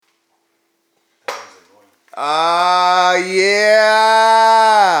Yeah.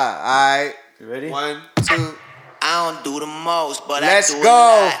 All right. You ready? 1, 2. I don't do the most, but Let's I do go.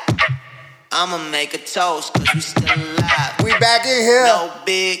 a lot. I'ma make a toast, cause we still alive. We back in here. No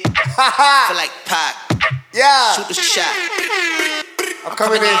big, feel like Pac. Yeah. Shoot the shot. I'm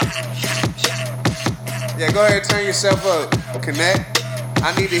coming in. Yeah, go ahead and turn yourself up. Connect.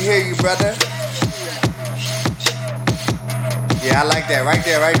 I need to hear you, brother. Yeah, I like that. Right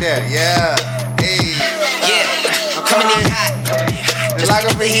there, right there. Yeah. Hey. Yeah, I'm coming in hot. Just like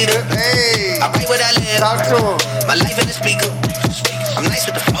a fajita. Hey. I write what I live. Talk to him. My life in the speaker. I'm nice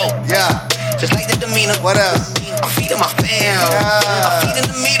with the flow. Yeah. Just like the demeanor. What else? I'm feeding my fam. I'm feeding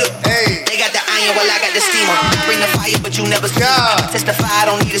the meter. Hey. They got the iron while I got the steamer. Bring the fire, but you never see Yeah. me. Testify, I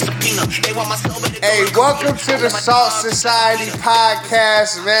don't need a subpoena. They want my soul, but it Hey, welcome to the Salt Society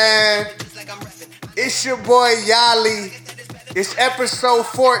podcast, man. It's your boy Yali. It's episode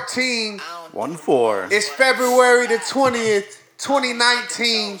 14. 1-4. It's February the 20th,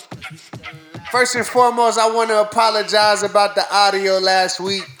 2019. First and foremost, I want to apologize about the audio last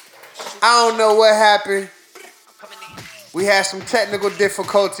week. I don't know what happened. We had some technical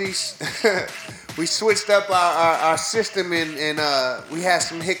difficulties. We switched up our system and we had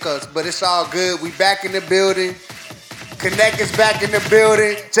some hiccups, but it's all good. We back in the building. Connect is back in the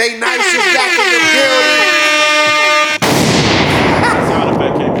building. Jay Nice is back in the building. Sound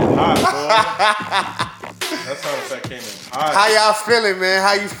effect came in hot, boy. That sound effect came in hot. How y'all feeling, man?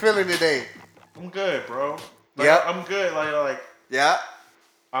 How you feeling today? I'm good, bro. Like, Yep. I'm good. Like Yeah.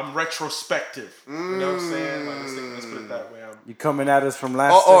 I'm retrospective. You know what I'm saying? Like, let's put it that way. You coming at us from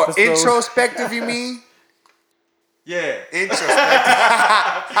last Or episode? introspective, you mean? Yeah. Introspective.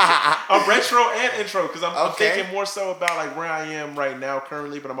 I'm retro and intro because I'm Okay. thinking more so about like where I am right now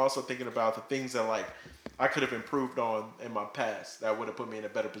currently, but I'm also thinking about the things that like I could have improved on in my past that would have put me in a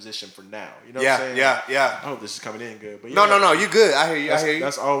better position for now. You know what I'm saying? Yeah. I hope this is coming in good. But No, yeah, no, you good. I hear you.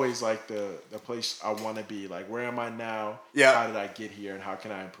 That's always like the place I want to be. Like, where am I now? Yeah. How did I get here? And how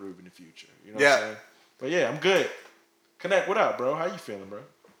can I improve in the future? You know Yeah. what I'm saying? But yeah, I'm good. Connect, what up, bro? How you feeling, bro?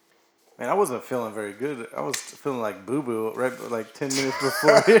 Man, I wasn't feeling very good. I was feeling like boo-boo right like 10 minutes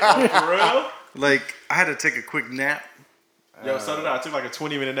before. For real? Like, I had to take a quick nap. Yo, so did I. I took like a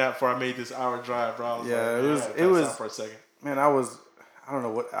 20-minute nap before I made this hour drive, bro. I was Yeah, like, it man, was- I gotta it pass was- out for a second. Man, I don't know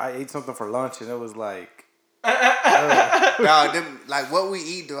what, I ate something for lunch and it was like, Dog, like what we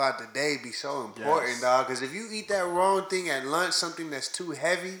eat throughout the day be so important, Yes. dog. Because if you eat that wrong thing at lunch, something that's too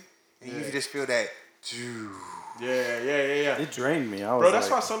heavy, and you just feel that, Yeah. it drained me. I was Bro, that's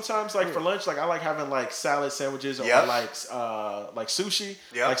why like, sometimes, like, for lunch, like, I like having, like, salad sandwiches or, Yep. like sushi.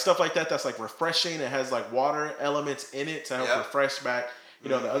 Yep. Like, stuff like that that's, like, refreshing. It has, like, water elements in it to help Yep. refresh back, you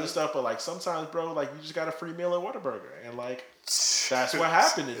know, the other stuff. But, like, sometimes, bro, like, you just got a free meal at Whataburger. And, like, that's what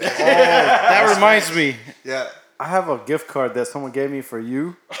happened today. that reminds me. yeah. I have a gift card that someone gave me for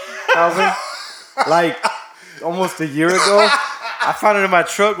you, Calvin. Like, almost a year ago. I found it in my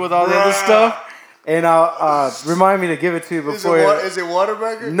truck with all the other stuff. And remind me to give it to you before. Is it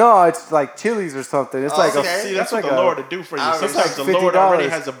Whataburger? No, it's like Chili's or something. It's like okay. a, See, that's it's what like the Lord to do for you. I Sometimes the respect Lord already $50.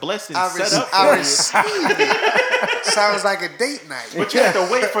 has a blessing I set up I for you. receive it. Sounds like a date night. But you have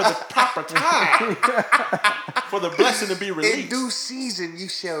to wait for the proper time for the blessing to be In released. due season, you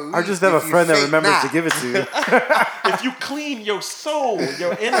shall reap. I just have a if you friend that faint remembers not. to give it to you. If you clean your soul,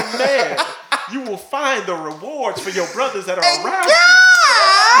 your inner man, you will find the rewards for your brothers that are around you.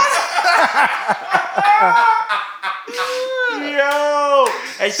 Yo!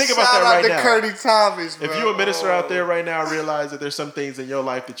 Hey, think about Shout that out right to now. Curdy Thomas, bro. If you're a minister out there right now, realize that there's some things in your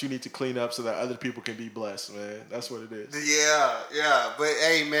life that you need to clean up so that other people can be blessed, man. That's what it is. Yeah. But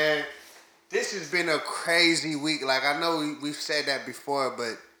hey, man, this has been a crazy week. Like, I know we've said that before,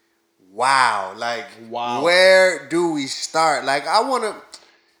 but wow. Like, Wow. where do we start? Like,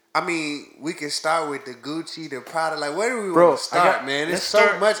 we can start with the Gucci, the Prada. Like, where do we Bro, want to start, man? It's let's so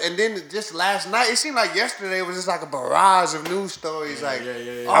start- much. And then just last night, it seemed like yesterday was just like a barrage of news stories.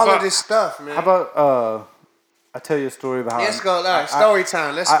 Yeah. All How of about- this stuff, man. How about I tell you a story about how Let's go. All right, story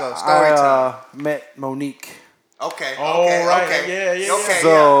time. Let's go. Story I time. met Monique. Okay. Oh, Okay. right. Okay. Yeah. Okay.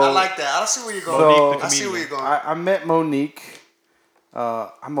 So- I like that. I see where you're going. So- I see where you're going. I met Monique.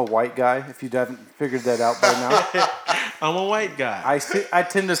 I'm a white guy, if you haven't figured that out by now. I'm a white guy. I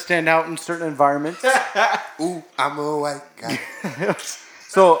tend to stand out in certain environments. Ooh, I'm a white guy.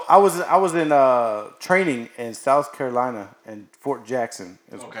 So I was in training in South Carolina in Fort Jackson.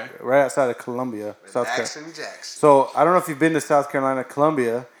 It was Okay. right outside of Columbia, South Carolina. Jackson. So I don't know if you've been to South Carolina,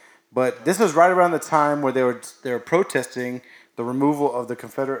 Columbia, but this was right around the time where they were protesting the removal of the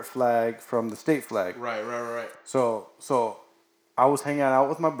Confederate flag from the state flag. Right. So I was hanging out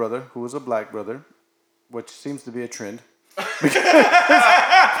with my brother, who was a black brother. which seems to be a trend.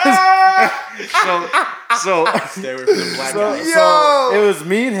 so Stay away from the black guys. Yo! it was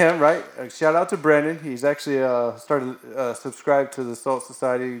me and him, right? Shout out to Brandon. He's actually started subscribed to the Salt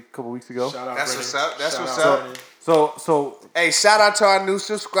Society a couple weeks ago. Shout out, That's Brennan. what's up. That's Shout what's out, up. Brennan. So Hey, shout out to our new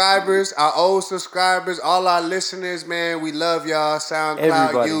subscribers, our old subscribers, all our listeners, man. We love y'all. SoundCloud,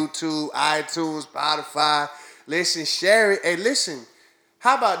 Everybody. YouTube, iTunes, Spotify. Listen, share it. Hey, listen.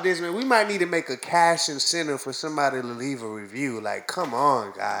 How about this, man? We might need to make a cash incentive for somebody to leave a review. Like, come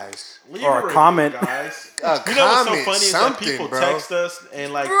on, guys. Leave Or a review, comment. guys. A You know what's so comment, funny is that something, people bro. text us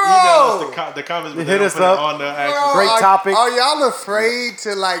and like Bro! email us the comments, but Hit they don't us put up. it on the Bro, actual. Great topic. Are y'all afraid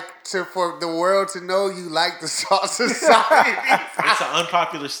for the world to know you like the Salt Society? It's an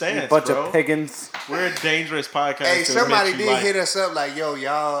unpopular stance, bunch bro. of pagans. We're a dangerous podcast. Hey, to somebody admit you did like. hit us up like, yo,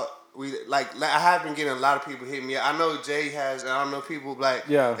 y'all. We like I have been getting a lot of people hitting me up. I know Jay has. I don't know people like.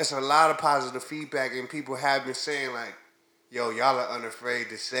 Yeah. It's a lot of positive feedback, and people have been saying like, yo, y'all are unafraid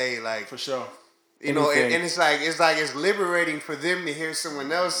to say like, For sure. you know, Anything. and it's liberating for them to hear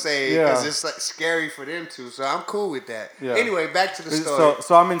someone else say it Yeah. because it's like scary for them too. So I'm cool with that. Yeah. Anyway, back to the story.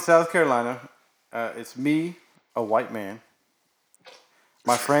 So I'm in South Carolina. It's me, a white man.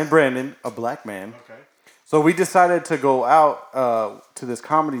 My friend Brandon, a black man. Okay. So we decided to go out to this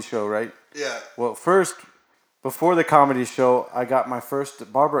comedy show, right? Yeah. Well, first, before the comedy show, I got my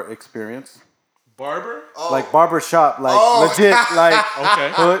first barber experience. Barber? Oh. Like barber shop, like Oh. legit, like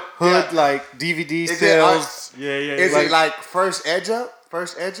Okay. hood, Yeah. like DVD Is it, sales. Yeah, yeah. Is yeah. it like first edge up?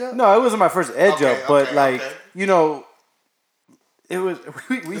 First edge up? No, it wasn't my first edge Okay, up, but okay, like, okay. you know, it was,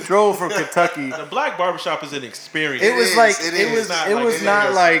 we drove from Kentucky. The black barbershop is an experience. It was is, like it it is. was Not it like was anything not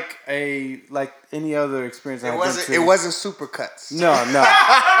else. like any other experience It I've wasn't. been to. It wasn't super cuts. No, or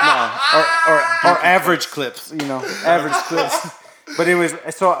average clips, you know, average clips. But it was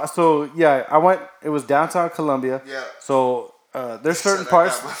so yeah. I went. It was downtown Columbia. Yeah. So there's certain I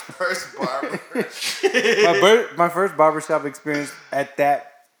parts. got my first barber. My first barbershop experience at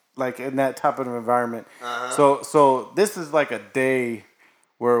that, like in that type of environment. Uh-huh. So this is like a day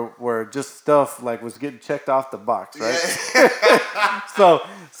where just stuff like was getting checked off the box, right? So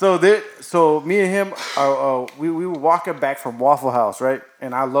me and him, we were walking back from Waffle House, right?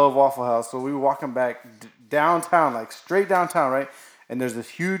 And I love Waffle House, so we were walking back downtown, like straight downtown, right? And there's this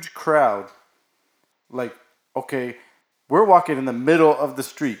huge crowd. Like, okay, we're walking in the middle of the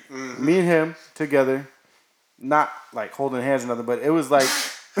street, me and him together, not like holding hands or nothing, but it was like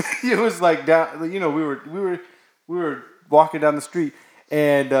it was like down. You know, we were walking down the street,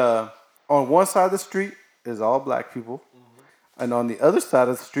 and on one side of the street is all black people. And on the other side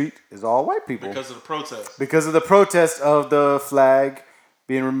of the street is all white people. because of the protest. Because of the protest of the flag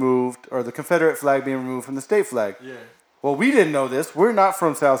being removed, or the Confederate flag being removed from the state flag. Yeah. Well, we didn't know this. We're not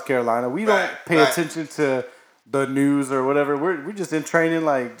from South Carolina. We don't Right, pay right. attention to the news or whatever. We're just in training,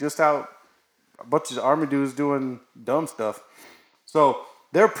 like just out, a bunch of army dudes doing dumb stuff. So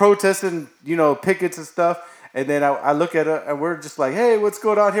they're protesting, you know, pickets and stuff. And then I look at it and we're just like, hey, what's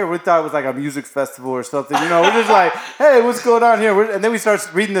going on here? We thought it was like a music festival or something. You know, we're just like, hey, what's going on here? And then we start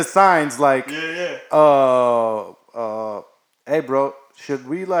reading the signs like, Yeah. hey, bro, should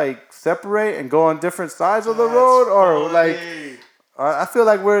we like separate and go on different sides of the road? Or like, I feel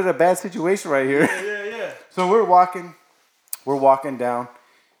like we're in a bad situation right here. Yeah. So we're walking down.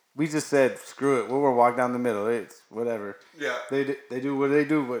 We just said, screw it. We'll walk down the middle. It's whatever. Yeah. They do what they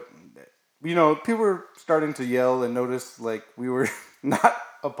do, but you know, people were starting to yell and notice like we were not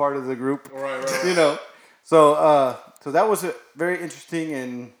a part of the group. Right. You know, so that was a very interesting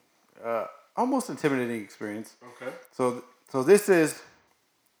and almost intimidating experience. Okay. So this is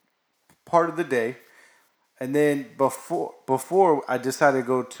part of the day, and then before I decided to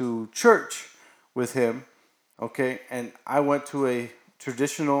go to church with him, okay, and I went to a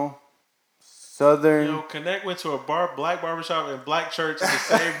traditional Southern. Yo, Connect went to a black barbershop and black church on the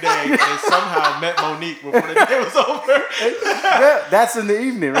same day and somehow met Monique before the day was over. Yeah, that's in the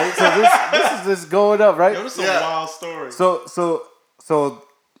evening, right? So this is just going up, right? Yo, this is Yeah. a wild story. So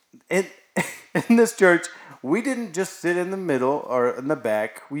in this church, we didn't just sit in the middle or in the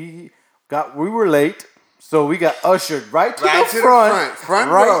back. We were late, so we got ushered right to the front.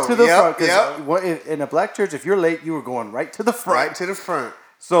 Front right row. to the Yep, front. 'Cause in a black church, if you're late, you were going right to the front. Right to the front.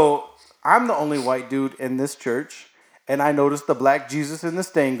 So I'm the only white dude in this church, and I noticed the black Jesus in the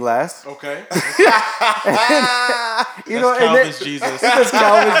stained glass. Okay. You know, That's and Calvin's Jesus. that's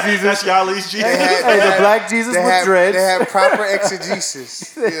Calvin's Jesus. That's Yali's Jesus. Hey, the black Jesus with dreads. They had proper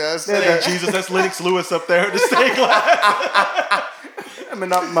exegesis. You know what I'm saying? Jesus, that's Lennox Lewis up there in the stained glass. I mean,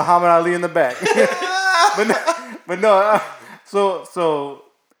 not Muhammad Ali in the back. but no. So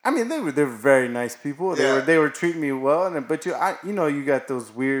I mean, they're very nice people. Yeah. They were treating me well, but you got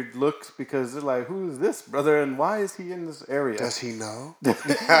those weird looks because they're like, who is this brother and why is he in this area? Does he know?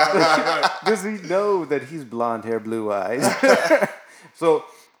 Does he know that he's blonde hair, blue eyes? So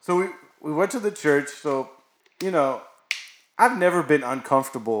we went to the church. So I've never been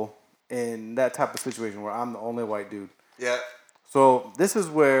uncomfortable in that type of situation where I'm the only white dude. Yeah. So this is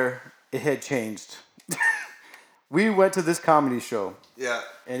where it had changed. We went to this comedy show. Yeah.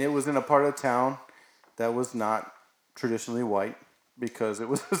 And it was in a part of town that was not traditionally white because it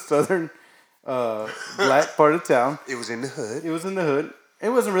was a southern black part of town. It was in the hood. It was in the hood. It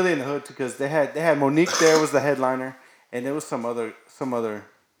wasn't really in the hood because they had Monique there was the headliner, and there was some other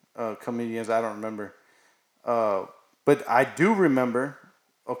comedians I don't remember. But I do remember.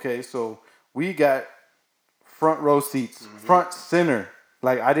 Okay, so we got front row seats, front center.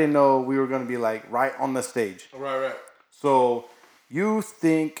 Like, I didn't know we were going to be, like, right on the stage. Right. So, you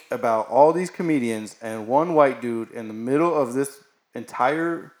think about all these comedians and one white dude in the middle of this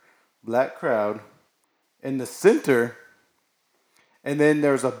entire black crowd in the center, and then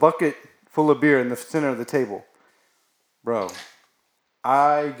there's a bucket full of beer in the center of the table. Bro,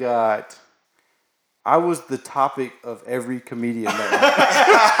 I was the topic of every comedian that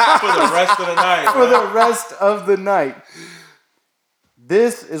night. For the rest of the night. For the rest of the night.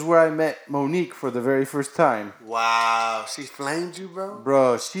 This is where I met Monique for the very first time. Wow. She flamed you, bro?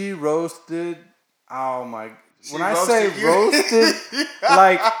 Bro, she roasted. Oh my. When I roasted say you? roasted,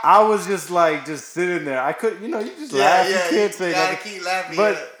 like, I was just sitting there. I couldn't, you just laugh. You can't say you gotta nothing. keep laughing.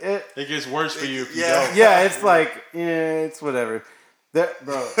 But It gets worse for you if you Yeah. don't. yeah, it's like, it's whatever.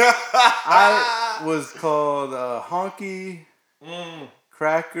 Bro, I was called honky,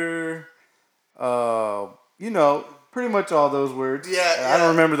 cracker, pretty much all those words. Yeah, I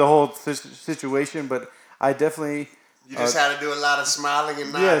don't remember the whole situation, but I definitely... You just had to do a lot of smiling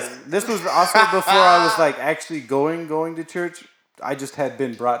and nodding. Yes, this was also before I was like actually going to church. I just had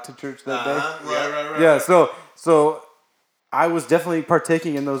been brought to church that day. Right. Yeah, so I was definitely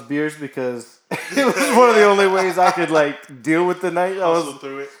partaking in those beers because it was one of the only ways I could like deal with the night.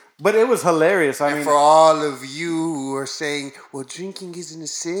 Through it. But it was hilarious. I mean, For all of you who are saying, well, drinking isn't a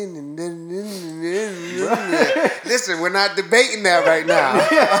sin, and listen, we're not debating that right now.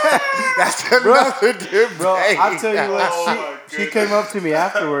 That's another debate. bro, I'll tell you what, Oh, she came up to me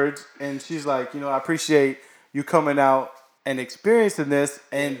afterwards and she's like, I appreciate you coming out and experiencing this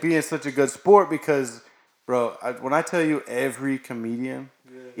and being such a good sport because, bro, when I tell you every comedian,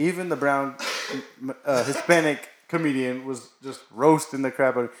 even the brown Hispanic comedian was just roasting the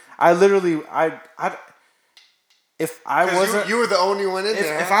crap out of me. I literally, if I wasn't... You were the only one in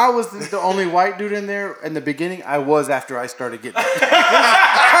there. If I was the only white dude in there in the beginning, I was after I started getting it.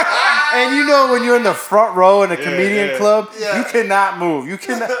 And when you're in the front row in a comedian club, you cannot move. You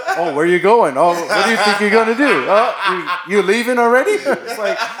cannot... Oh, where you going? Oh, what do you think you're going to do? Oh, you leaving already? It's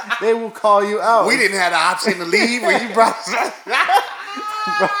like, they will call you out. We didn't have the option to leave when you brought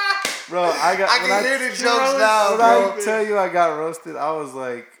Bro, I can hear the jokes now, when bro. I tell you I got roasted, I was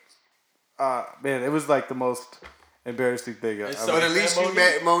like... man, it was like the most... embarrassing thing. But at least you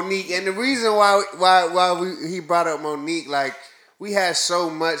met Monique, and the reason why he brought up Monique, like we had so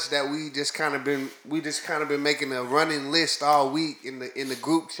much that we just kind of been making a running list all week in the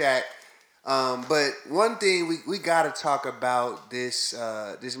group chat. But one thing we gotta talk about this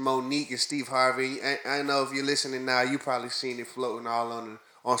Monique and Steve Harvey. I know if you're listening now, you probably seen it floating all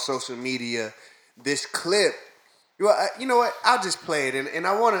on social media. This clip, you know what? I'll just play it, and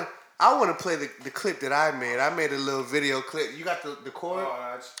I want to play the clip that I made. I made a little video clip. You got the cord?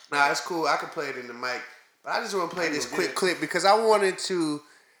 Nah, it's cool. I can play it in the mic. But I just want to play this quick clip because I wanted to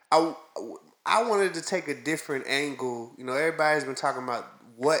take a different angle. Everybody's been talking about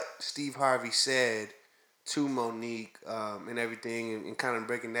what Steve Harvey said to Monique and everything and kind of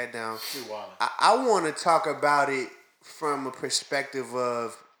breaking that down. I want to talk about it from a perspective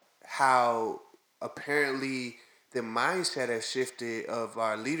of how apparently the mindset has shifted of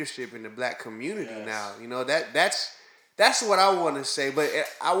our leadership in the black community now. That's what I want to say. But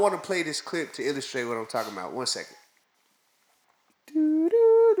I want to play this clip to illustrate what I'm talking about. 1 second. I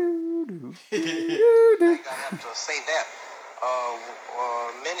have to say that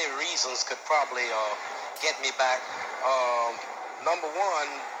many reasons could probably get me back. Number one,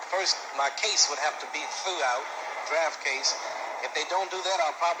 first my case would have to be throughout, draft case. If they don't do that,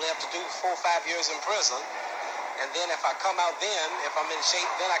 I'll probably have to do 4 or 5 years in prison. And then if I come out then, if I'm in shape,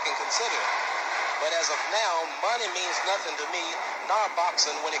 then I can consider it. But as of now, money means nothing to me, nor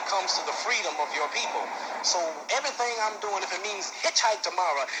boxing when it comes to the freedom of your people. So everything I'm doing, if it means hitchhike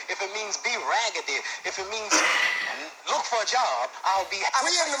tomorrow, if it means be raggedy, if it means look for a job, I'll be happy.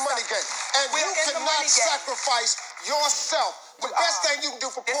 We in the money game. And you cannot sacrifice yourself. The best thing you can do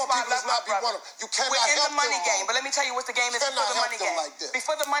for poor people is not be one of them. You cannot help them. We're in the money game, but let me tell you what the game is before the money game. Like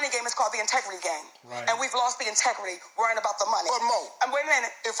before the money game, it's called the integrity game. Right. And we've lost the integrity worrying about the money. But Mo, wait a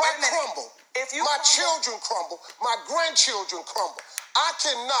minute. If I crumble, my children crumble, my grandchildren crumble. I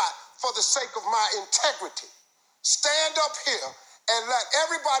cannot, for the sake of my integrity, stand up here and let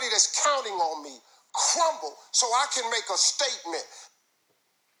everybody that's counting on me crumble so I can make a statement.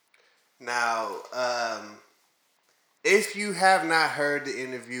 Now, if you have not heard the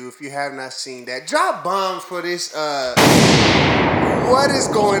interview, if you have not seen that, drop bombs for this. What is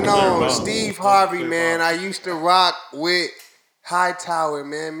going on? Steve Harvey, man. I used to rock with Hightower,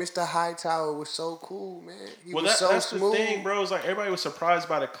 man. Mr. Hightower was so cool, man. He was so that's smooth. The thing, bro. It's like everybody was surprised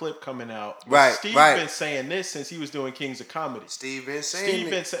by the clip coming out. Right, Steve right. been saying this since he was doing Kings of Comedy. Steve been saying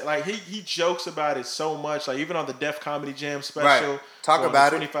like he jokes about it so much. Like even on the Def Comedy Jam special, Right. Talk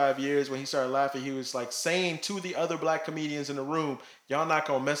about it. 25 years when he started laughing, he was like saying to the other black comedians in the room, "Y'all not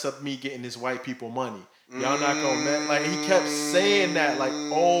gonna mess up me getting this white people money. Y'all not gonna mess." Like he kept saying that like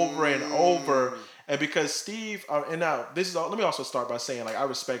over and over. And because Steve, and now this is all. Let me also start by saying, like, I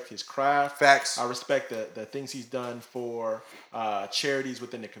respect his craft. Facts. I respect the things he's done for charities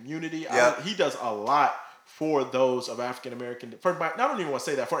within the community. Yep. He does a lot for those of African American. I don't even want to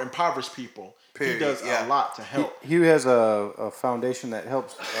say that, for impoverished people. Period. He does a lot to help. He has a foundation that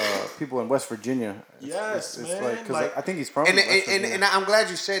helps people in West Virginia. Yes, man. Like, 'cause Like, I think he's from And, West Virginia. and I'm glad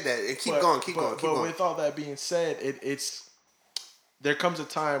you said that. Keep going. But with all that being said, there comes a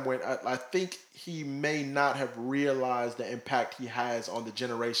time when I think he may not have realized the impact he has on the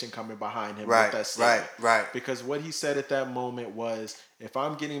generation coming behind him with that statement. Right. Because what he said at that moment was, if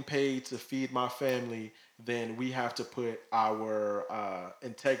I'm getting paid to feed my family, then we have to put our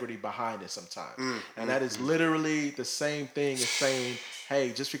integrity behind it sometimes. And that is literally the same thing as saying,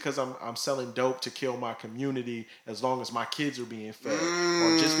 hey, just because I'm selling dope to kill my community, as long as my kids are being fed,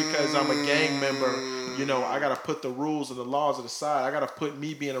 or just because I'm a gang member, I got to put the rules and the laws to the side. I got to put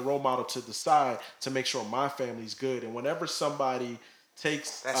me being a role model to the side to make sure my family's good. And whenever somebody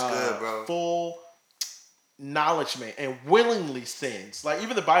takes good, bro. full acknowledgement and willingly sins, like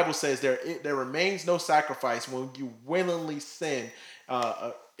even the Bible says there remains no sacrifice when you willingly sin.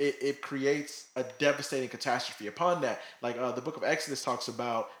 It creates a devastating catastrophe. Upon that, like the book of Exodus talks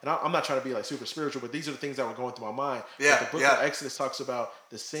about, and I'm not trying to be like super spiritual, but these are the things that were going through my mind. Yeah, But the book of Exodus talks about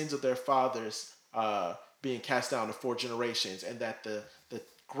the sins of their fathers being cast down to 4 generations, and that the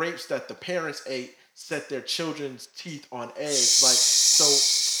grapes that the parents ate set their children's teeth on edge. Like, so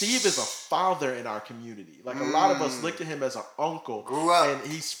Steve is a father in our community. Like a lot of us look at him as an uncle. Grew up. And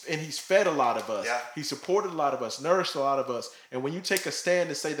he's fed a lot of us. Yeah. He supported a lot of us, nourished a lot of us. And when you take a stand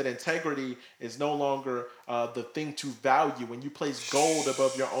and say that integrity is no longer the thing to value, when you place gold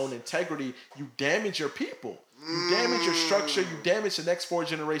above your own integrity, you damage your people. You damage your structure. You damage the next 4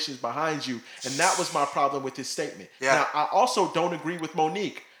 generations behind you. And that was my problem with his statement. Yeah. Now, I also don't agree with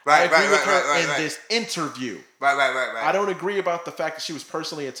Monique. Right, I agree with her right, in right. this interview. Right. I don't agree about the fact that she was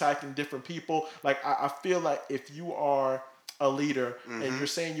personally attacking different people. Like, I feel like if you are a leader and you're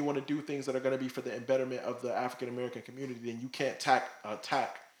saying you want to do things that are going to be for the betterment of the African American community, then you can't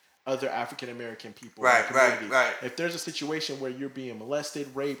attack other African American people in the community. Right. If there's a situation where you're being molested,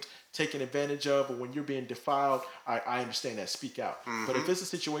 raped, taken advantage of, or when you're being defiled, I understand that. Speak out. But if it's a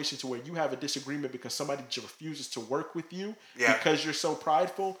situation to where you have a disagreement because somebody refuses to work with you because you're so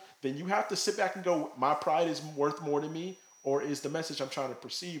prideful, then you have to sit back and go, my pride is worth more to me, or is the message I'm trying to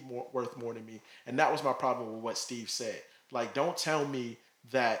perceive worth more to me? And that was my problem with what Steve said. Like, don't tell me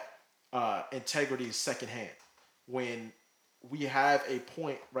that integrity is secondhand when we have a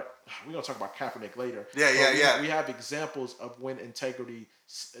point, right? We're going to talk about Kaepernick later. Yeah. We have examples of when integrity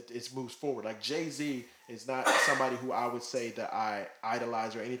moves forward. Like Jay-Z is not somebody who I would say that I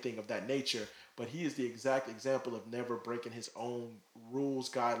idolize or anything of that nature, but he is the exact example of never breaking his own rules,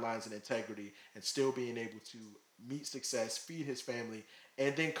 guidelines, and integrity, and still being able to meet success, feed his family,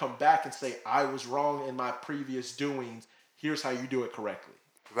 and then come back and say, I was wrong in my previous doings. Here's how you do it correctly.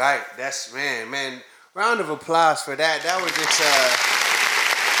 Right. That's, man. Round of applause for that. That was just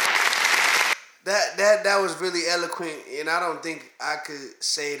that was really eloquent, and I don't think I could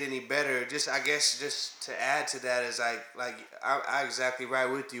say it any better. I guess to add to that is I exactly right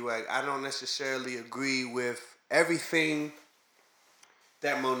with you. Like, I don't necessarily agree with everything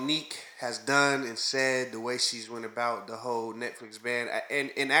that Monique has done and said, the way she's went about the whole Netflix ban,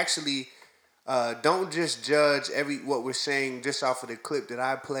 and actually don't just judge what we're saying just off of the clip that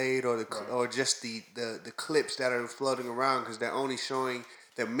I played or just the clips that are floating around, because they're only showing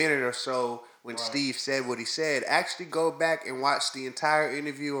the minute or so when Steve said what he said. Actually go back and watch the entire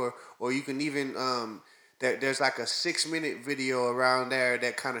interview, or you can even there's like a 6-minute video around there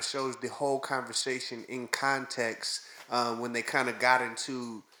that kind of shows the whole conversation in context, when they kind of got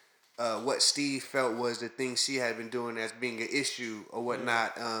into what Steve felt was the thing she had been doing as being an issue or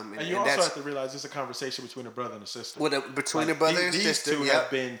whatnot. And you also have to realize it's a conversation between a brother and a sister. Between a brother and sister. These two have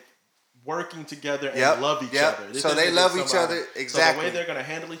been working together and love each other. So they love each other. Exactly. So the way they're going to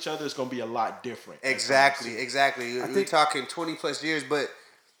handle each other is going to be a lot different. Exactly. We're talking 20 plus years, but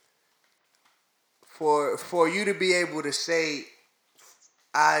for you to be able to say,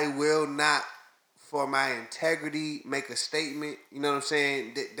 I will not, for my integrity, make a statement, you know what I'm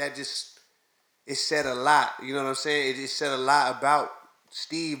saying? That just, it said a lot, you know what I'm saying? It just said a lot about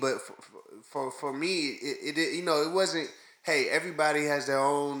Steve, but for me, it you know, it wasn't, hey, everybody has their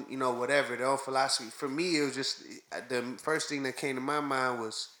own, you know, whatever, their own philosophy. For me, it was just, the first thing that came to my mind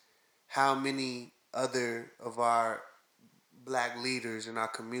was how many other of our black leaders in our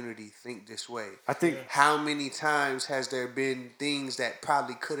community think this way. I think how many times has there been things that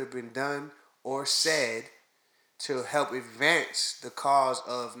probably could have been done or said to help advance the cause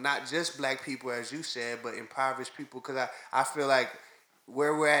of not just black people, as you said, but impoverished people? Because I feel like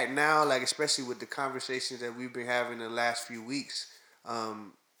where we're at now, like especially with the conversations that we've been having in the last few weeks,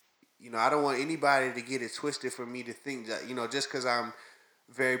 you know, I don't want anybody to get it twisted for me to think that, you know, just because I'm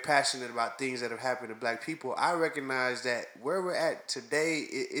very passionate about things that have happened to black people, I recognize that where we're at today,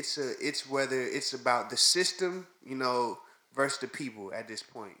 it's whether it's about the system, you know, versus the people at this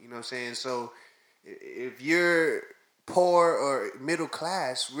point. You know what I'm saying? So if you're poor or middle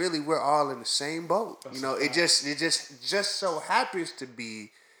class, really we're all in the same boat. You know, it just so happens to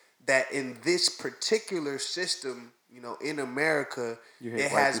be that in this particular system, you know, in America, it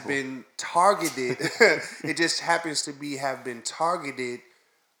has been targeted. It just happens to have been targeted,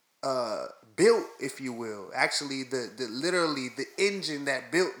 built, if you will. Actually, literally the engine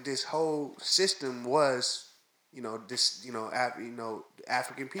that built this whole system was, you know,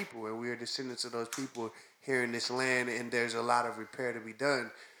 African people, and we are descendants of those people here in this land, and there's a lot of repair to be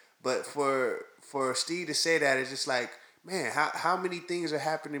done. But for Steve to say that, it's just like, man, how many things are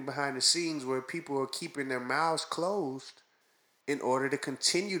happening behind the scenes where people are keeping their mouths closed in order to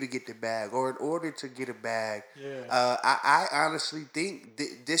continue to get the bag, or in order to get a bag. Yeah. I honestly think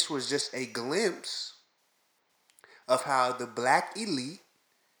this was just a glimpse of how the black elite,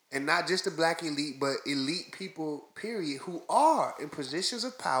 and not just the black elite, but elite people, period, who are in positions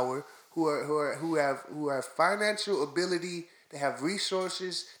of power, who have financial ability, they have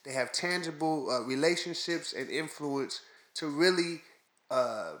resources, they have tangible relationships and influence to really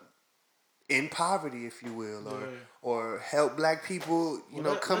end poverty, if you will, or help black people, you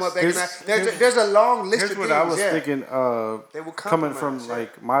know, come up. There's a long list of things. Here's what I was thinking. Coming from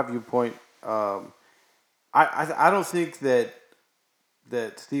like my viewpoint, I don't think that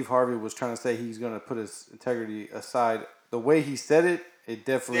Steve Harvey was trying to say he's going to put his integrity aside. The way he said it, it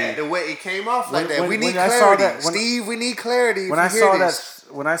definitely the way it came off like that. We need clarity, Steve. We need clarity. When I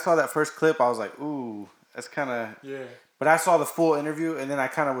saw that first clip, I was like, ooh, that's kind of But I saw the full interview, and then I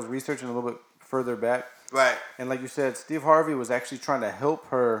kind of was researching a little bit further back. Right. And like you said, Steve Harvey was actually trying to help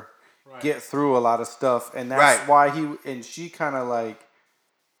her get through a lot of stuff, and that's why she kind of like,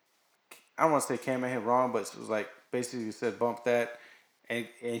 I don't want to say came at him wrong, but it was like basically said bump that, and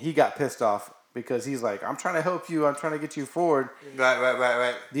he got pissed off because he's like, I'm trying to help you, I'm trying to get you forward.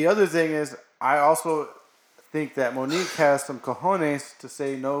 Right. The other thing is, I also think that Monique has some cojones to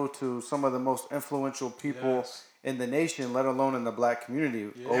say no to some of the most influential people in the nation, let alone in the black community.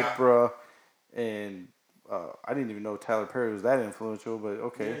 Oprah and I didn't even know Tyler Perry was that influential, but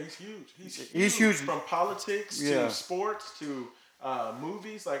okay. Yeah, he's huge. From politics to sports to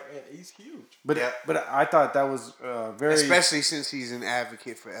movies, like, he's huge. But I thought that was very, especially since he's an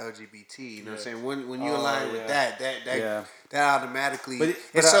advocate for LGBT. You know what I'm saying? When you align with that automatically. But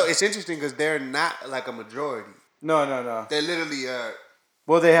it's interesting because they're not like a majority. No. They're literally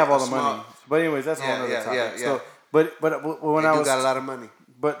well, they have all the money. But anyways, that's a whole other topic. Yeah. So, but when I was got a lot of money.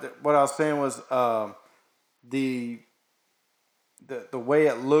 But what I was saying was the way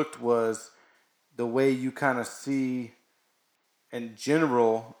it looked was the way you kind of see in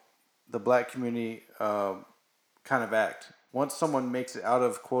general the black community kind of act. Once someone makes it out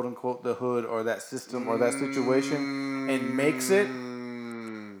of quote unquote the hood or that system or that situation and makes it,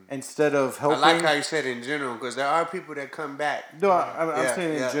 instead of helping. I like how you said in general, because there are people that come back. No, I'm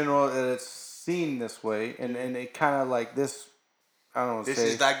saying in general that it's seen this way, and it kind of like this I don't want to This say.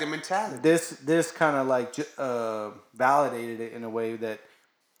 is like the mentality. This kind of like validated it in a way that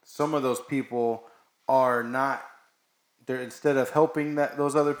some of those people are not. They're instead of helping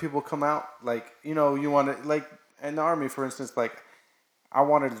those other people come out, like you want to like in the army, for instance, like I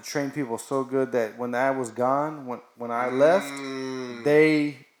wanted to train people so good that when I was gone, when I left,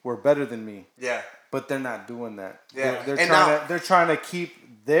 they were better than me. Yeah. But they're not doing that. Yeah. They're trying to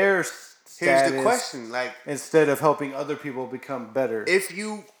keep their status. Here's the question, like instead of helping other people become better. If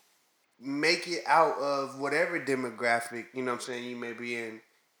you make it out of whatever demographic, you know what I'm saying, you may be in,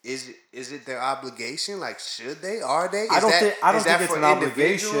 is it their obligation? Like, should they? Are they? I don't think it's an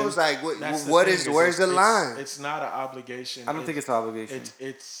obligation. Like, where's the line? It's not an obligation. I don't think it's an obligation.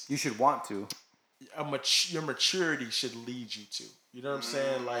 It's you should want to. Your maturity should lead you to. You know what I'm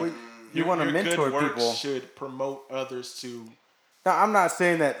saying? Like, you want to mentor good work people. Should promote others to. Now, I'm not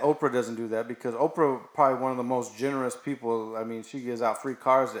saying that Oprah doesn't do that because Oprah probably one of the most generous people. I mean, she gives out free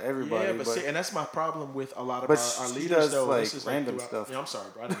cars to everybody. Yeah, but see, and that's my problem with a lot of our she leaders. does, though, like, this is random like stuff. Yeah, I'm sorry,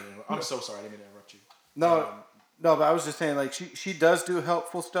 bro. I'm so sorry. I didn't mean to interrupt you. No, but I was just saying, like, she does do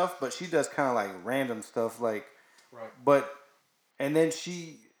helpful stuff, but she does kind of like random stuff, like. Right. But, and then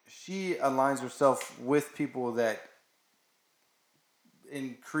she aligns herself with people that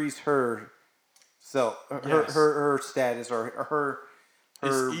increase her her status or her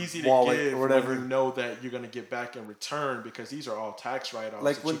it's easy to wallet give or whatever. when you know that you're going to get back in return because these are all tax write-offs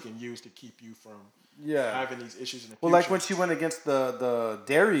Like that you can use to keep you from having these issues in the future. Well, like when she went against the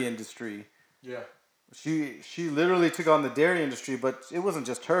dairy industry. Yeah. She literally took on the dairy industry, but it wasn't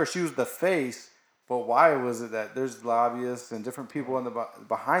just her. She was the face. But why was it that there's lobbyists and different people in the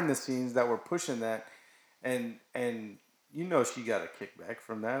behind the scenes that were pushing that, and she got a kickback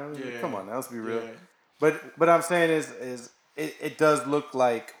from that. I mean, come on, now, let's be real. Yeah. But I'm saying is it does look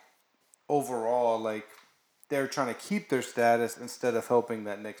like overall like they're trying to keep their status instead of helping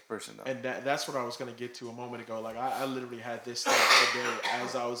that next person up. And that's what I was going to get to a moment ago. Like I literally had this thought today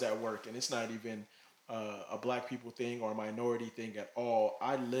as I was at work, and it's not even a black people thing or a minority thing at all.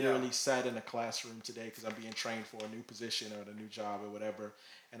 I literally sat in a classroom today because I'm being trained for a new position or a new job or whatever.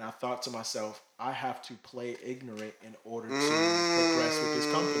 And I thought to myself, I have to play ignorant in order to progress with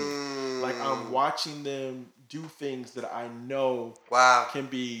this company. Like I'm watching them do things that I know can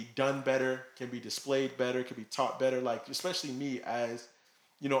be done better, can be displayed better, can be taught better. Like especially me as,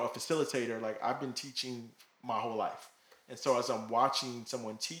 a facilitator, like I've been teaching my whole life. And so as I'm watching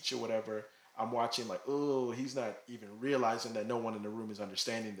someone teach or whatever, I'm watching like, oh, he's not even realizing that no one in the room is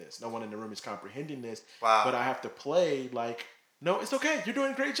understanding this. No one in the room is comprehending this. Wow. But I have to play like, no, it's okay. You're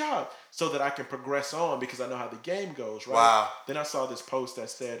doing a great job. So that I can progress on because I know how the game goes, right? Wow. Then I saw this post that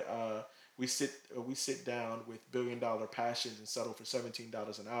said, we sit down with $1 billion passions and settle for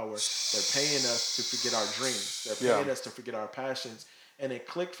 $17 an hour. They're paying us to forget our dreams. They're paying us to forget our passions. And it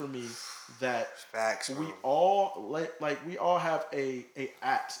clicked for me that we all have a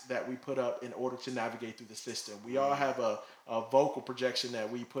act that we put up in order to navigate through the system. We all have a vocal projection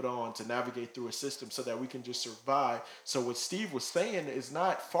that we put on to navigate through a system so that we can just survive. So what Steve was saying is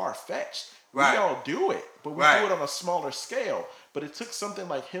not far-fetched. Right. We all do it, but we do it on a smaller scale. But it took something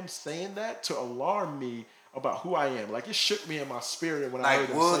like him saying that to alarm me about who I am. Like, it shook me in my spirit when I heard him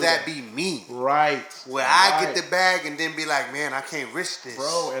say that. Will that be me? Right. Will I get the bag and then be like, man, I can't risk this?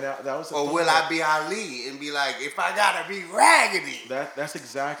 Bro, and that was the Or will I be Ali and be like, if I gotta be raggedy? That's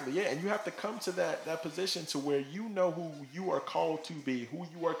exactly it. And you have to come to that position to where you know who you are called to be, who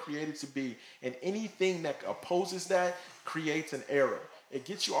you are created to be. And anything that opposes that creates an error. It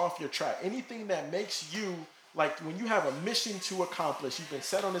gets you off your track. Anything that makes you, like when you have a mission to accomplish, you've been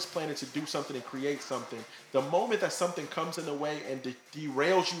set on this planet to do something and create something. The moment that something comes in the way and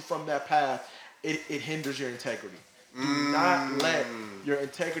derails you from that path, it hinders your integrity. Do not let your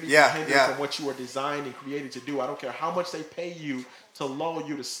integrity be hindered from what you are designed and created to do. I don't care how much they pay you to lull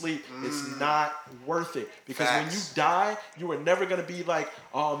you to sleep. It's not worth it. Because when you die, you are never going to be like,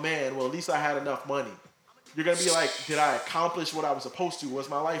 oh man, well at least I had enough money. You're going to be like, did I accomplish what I was supposed to? Was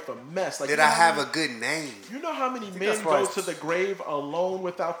my life a mess? Like, did I have a good name? You know how many men go to the grave alone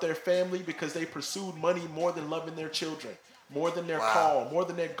without their family because they pursued money more than loving their children, more than their call, more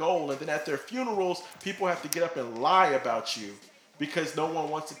than their goal. And then at their funerals, people have to get up and lie about you because no one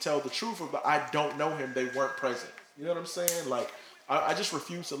wants to tell the truth about, I don't know him, they weren't present. You know what I'm saying? Like, I just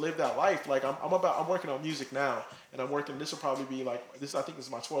refuse to live that life. Like I'm working on music now, and this will probably be like this. I think this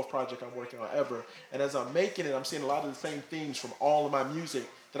is my 12th project I'm working on ever. And as I'm making it, I'm seeing a lot of the same themes from all of my music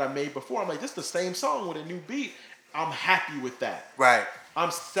that I made before. I'm like, this is the same song with a new beat. I'm happy with that. Right.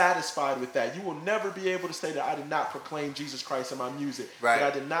 I'm satisfied with that. You will never be able to say that I did not proclaim Jesus Christ in my music. Right.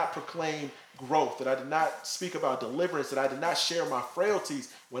 That I did not proclaim growth, that I did not speak about deliverance, that I did not share my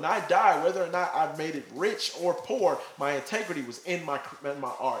frailties. When I die, whether or not I've made it rich or poor, my integrity was in my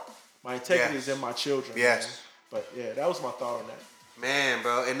art. My integrity is in my children. Yes. Man. But yeah, that was my thought on that. Man,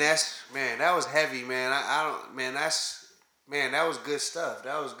 bro, and that was heavy, man. That was good stuff.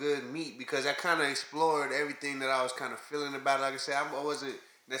 That was good meat because I kind of explored everything that I was kind of feeling about. Like I said, I wasn't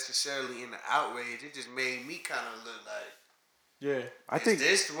necessarily in the outrage. It just made me kind of look like, yeah, I think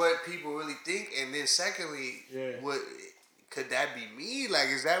this what people really think, and then secondly, what could that be me? Like,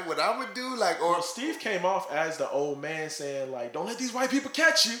 is that what I would do? Like, or Steve came off as the old man saying, like, don't let these white people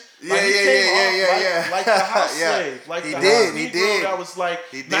catch you. Yeah, like, yeah. Like the house slave. Like he the did, house he Negro did. that was like,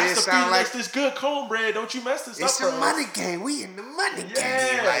 He did Master sound feeding like- us this good cornbread. Don't you mess this it's up the for money us. game. We in the money game.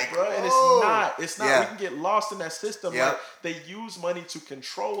 Yeah, Like, bro. And oh. it's not. Yeah. We can get lost in that system. Yep. Like, they use money to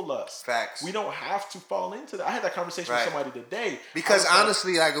control us. Facts. We don't have to fall into that. I had that conversation Right. with somebody today. Because I was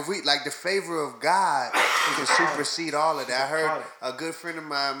honestly, like if we like the favor of God can supersede all of that. I heard a good friend of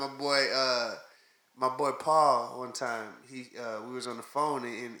mine, my boy Paul, one time we was on the phone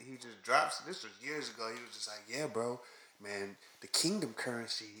and he just drops. This was years ago. He was just like, "Yeah, bro, man, the kingdom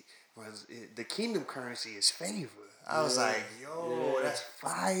currency is favor." I was like, "Yo, that's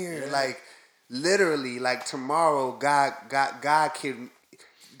fire!" Yeah. Like literally, like tomorrow, God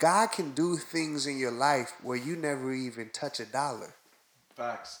can do things in your life where you never even touch a dollar.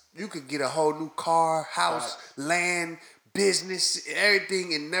 Facts. You could get a whole new car, house, land, business,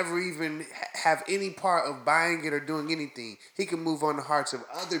 everything, and never even have any part of buying it or doing anything. He can move on the hearts of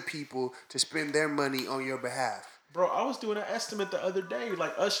other people to spend their money on your behalf. Bro, I was doing an estimate the other day.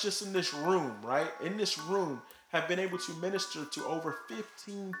 Like, us just in this room, right? In this room, have been able to minister to over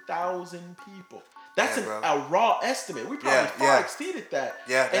 15,000 people. That's a raw estimate. We probably far exceeded that.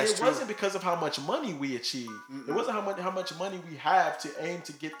 Yeah, and that's it true. wasn't because of how much money we achieved. It wasn't how much money we have to aim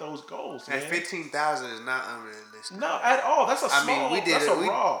to get those goals. And man. 15,000 is not unrealistic. No, at all. That's a small.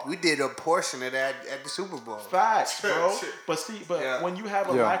 We did a portion of that at the Super Bowl. Facts, bro. But Yeah. when you have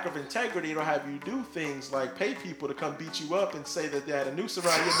a lack of integrity, it'll have you do things like pay people to come beat you up and say that they had a noose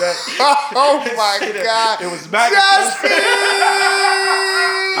around your neck. Oh my God! It was back.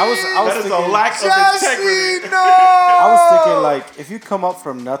 I was That is thinking, a lack of integrity. No! I was thinking, like, if you come up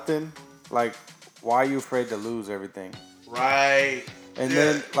from nothing, like, why are you afraid to lose everything? Right. And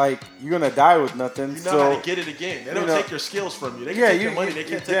then, like, you're gonna die with nothing. You know how to get it again. They don't take your skills from you. They can take your money. They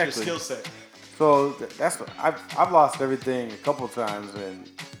can't take your skill set. So that's what I've lost everything a couple times, and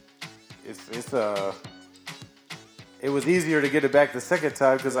it was easier to get it back the second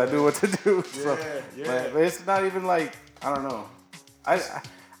time because I knew what to do. So, but it's not even like, I don't know.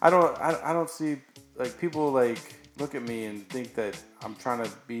 I don't see, like, people like look at me and think that I'm trying to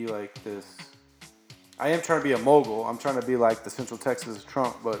be like this. I am trying to be a mogul. I'm trying to be like the Central Texas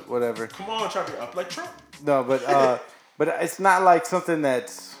Trump, but whatever. Come on, try to be up like Trump. No, but it's not like something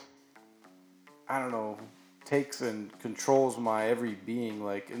that's, I don't know, takes and controls my every being.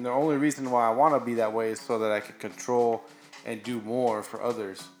 Like, and the only reason why I want to be that way is so that I can control and do more for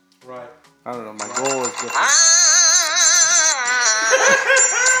others. Right. I don't know. My goal is different.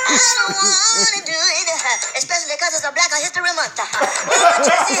 I don't wanna do it, especially because it's a Black History Month. Oh,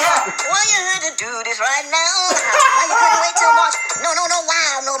 Jesse, why you had to do this right now? Why you couldn't wait till March? No,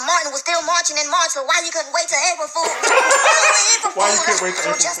 wow. No, Martin was still marching in March, so why you couldn't wait till April Fool? Why you couldn't wait till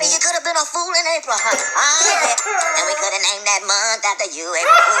April Jesse, Fool? you could have been a fool in April. And we could have named that month after you,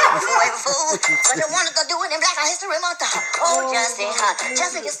 April Fool. But they wanted to do it in Black History Month. Oh, Jesse,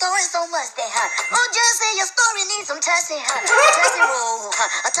 Jesse, your story's so musty. Oh, Jesse, your story needs some Tessie. Tessie roll,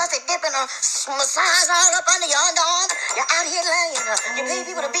 a Tussie dipping, a massage all up under your underarm. You're out here lying. You pay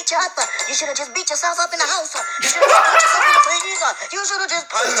people to beat you up. You should have just beat yourself up in the house. You should have just punched yourself in the face. You should have just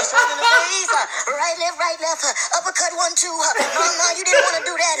punched yourself in the face. Right, left, uppercut 1, 2. No, you didn't want to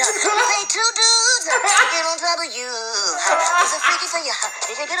do that. You paid 2 dudes to get on top of you. Was it freaky for you?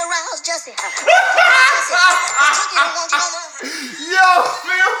 Did you get aroused, Jesse? Yo,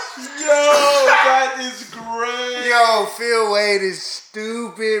 that is great. Yo, Phil Wade is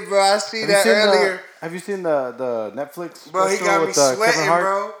stupid, bro. I see that earlier. Have you seen the Netflix? Bro, he got me with, sweating, Kevin Hart?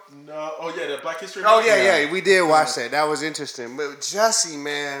 bro. No, oh yeah, the Black History Oh Month. yeah, we did watch that. That was interesting. But Jussie,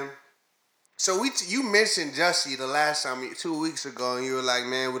 man. So you mentioned Jussie the last time 2 weeks ago, and you were like,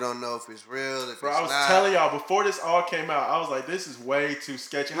 "Man, we don't know if it's real, if Bro, it's I was not." telling y'all before this all came out, I was like, this is way too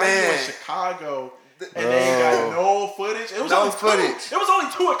sketchy. How you Man. in Chicago and they ain't got no footage? It was No only footage. It was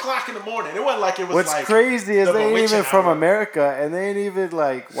only 2 o'clock in the morning. It wasn't like it was What's like crazy is the they ain't bewitching even from hour. America, and they ain't even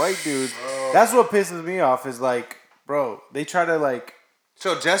like white dudes. That's what pisses me off. Is like, bro, they try to like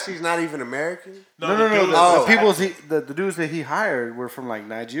So Jesse's not even American? No. The dudes that he hired were from like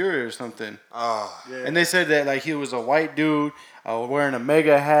Nigeria or something. Oh. Yeah. And they said that like he was a white dude wearing a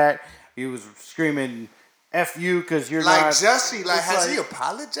mega hat. He was screaming "F you" because you're like not. Jesse, like It's has like- he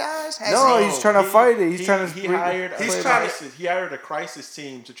apologized? Has No, he? he's trying to fight it. He's trying to. He hired He's he hired a crisis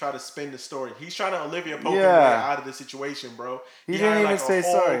team to try to spin the story. He's trying to Olivia Pope Yeah. way out of the situation, bro. He hired, didn't even like, say a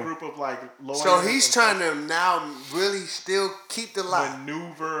whole sorry. group of like lawyers. So he's and trying to now really still keep the lie.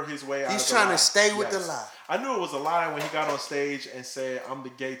 maneuver his way out. He's of the trying to lie. stay with the Yes. lie. I knew it was a lie when he got on stage and said, "I'm the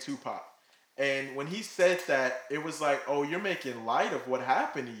gay Tupac." And when he said that, it was like, "Oh, you're making light of what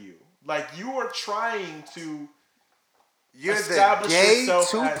happened to you. Like you are trying to." You're the establish gay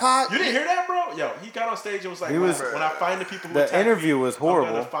yourself Tupac? You didn't hear that, bro? Yo, he got on stage and was like, He was- when I find the people who the attack interview me, was I'm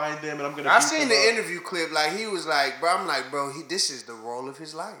horrible. gonna find them and I'm gonna. I beat seen them the up." interview clip. Like he was like, bro, I'm like, bro, this is the role of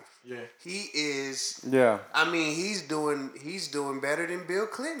his life. Yeah, He is. Yeah. I mean, he's doing better than Bill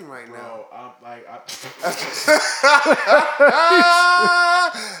Clinton right now. bro. I'm like,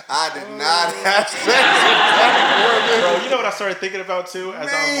 I did not have sex with that woman. bro, you know what I started thinking about too as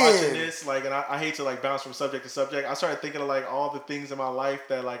I was Man. watching this, like, and I hate to like bounce from subject to subject. I started thinking of like all the things in my life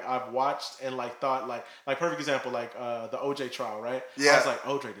that like I've watched and like thought like perfect example like the OJ trial, right? Yeah. I was like,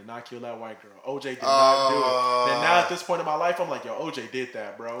 OJ did not kill that white girl. OJ did not do it. Then now at this point in my life, I'm like, yo, OJ did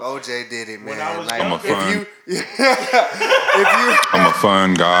that, bro. OJ did it, man. When I was like, young- I'm a fun. if I'm a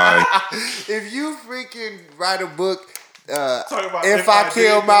fun guy. if you freaking write a book, Talk about if I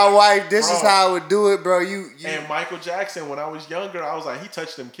kill did my that. wife, this is Bro. how I would do it, bro. You And Michael Jackson, when I was younger, I was like, he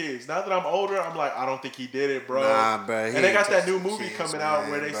touched them kids. Now that I'm older, I'm like, I don't think he did it, bro. Nah, bro, he And they ain't got that touched new them movie kids, coming out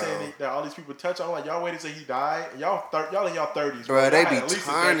man, where they bro. saying that all these people touch. I'm like, y'all waited till he died. Y'all in y'all 30s, bro, they Y'all be had at least a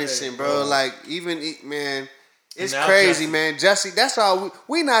tarnishing, decade, bro. Like man, it's Now crazy, Jussie. man. Jussie, that's all.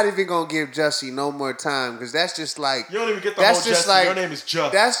 We not even gonna give Jussie no more time because that's just like You don't even get the that's whole just Justin. like Your name is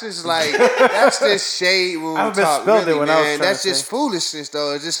Just. That's just like that's just shade when I we talk. misspelled it Really, when I was man. trying That's to just say. foolishness,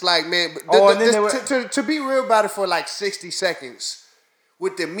 though. It's just like, man. Oh, and then they were- to be real about it for like 60 seconds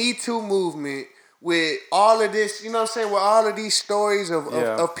with the Me Too movement, with all of this, you know what I'm saying, with all of these stories of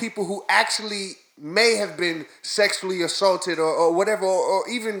Yeah. people who actually may have been sexually assaulted or whatever, or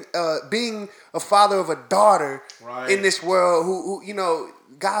even being a father of a daughter Right. in this world who, you know,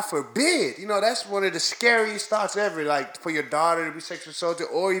 God forbid, you know, that's one of the scariest thoughts ever, like for your daughter to be sexually assaulted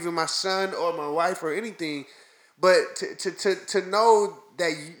or even my son or my wife or anything. But to know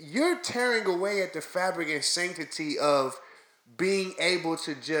that you're tearing away at the fabric and sanctity of being able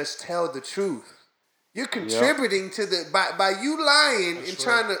to just tell the truth. You're contributing to the by you lying and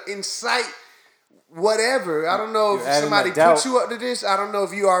trying to incite whatever. I don't know You're if adding somebody that doubt. put you up to this. I don't know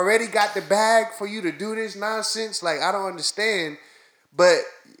if you already got the bag for you to do this nonsense. Like, I don't understand. But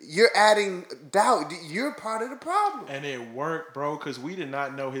you're adding doubt. You're part of the problem. And it worked, bro, because we did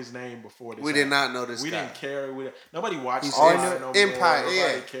not know his name before this. We did happened. not know this We guy. didn't care. Nobody watched He's Empire in no Empire, more. yeah.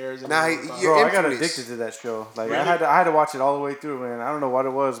 Nobody cares Now anymore he- about you're Bro, I got infamous. addicted to that show. Like Really? I had to watch it all the way through, man. I don't know what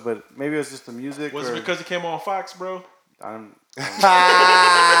it was, but maybe it was just the music. Was or, it because it came on Fox, bro? I'm, I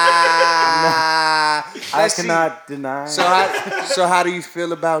I cannot deny. So how do you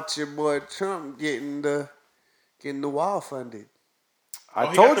feel about your boy Trump getting the wall funded? I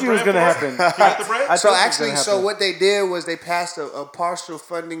he told got you the it was gonna bread for it? happen. He got the bread? I So told you it was actually, gonna so happen. what they did was they passed a partial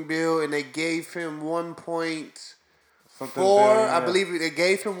funding bill and they gave him 1.4. Something billion, I yeah. believe they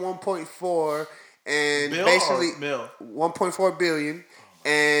gave him 1.4 and Bill basically or Mill? 1.4 billion.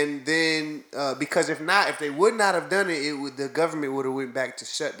 And then because if they would not have done it, the government would have went back to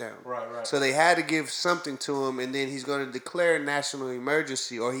shutdown. Right. So they had to give something to him, and then he's going to declare national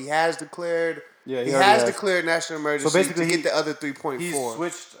emergency, or he has declared. Yeah, he he already has has. declared national emergency So basically, to get the other 3.4. He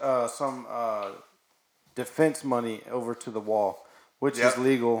switched some defense money over to the wall, which Yep. is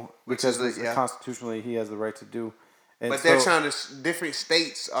legal Which because is yeah. constitutionally he has the right to do. And But they're trying to. Different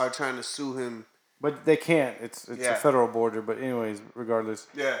states are trying to sue him. But they can't. It's Yeah. a federal border. But anyways, regardless.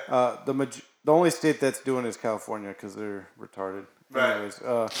 Yeah. The only state that's doing it is California because they're retarded. Right. Anyways,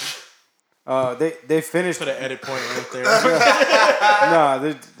 they finished. Put an edit point right there. Nah,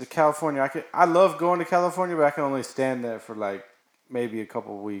 the California. I love going to California, but I can only stand there for like maybe a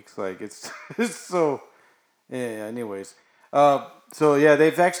couple of weeks. Like it's so. Yeah. Anyways, so yeah,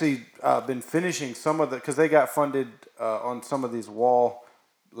 they've actually been finishing some of the because they got funded on some of these wall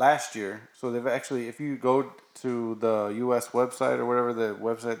last year. So they've actually, if you go to the U.S. website or whatever the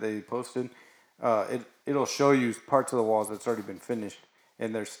website they posted, it'll show you parts of the walls that's already been finished,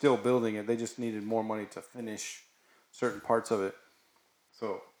 and they're still building it. They just needed more money to finish certain parts of it.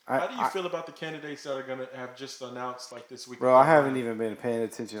 So How do you feel about the candidates that are gonna have just announced like this week? bro, I haven't even been paying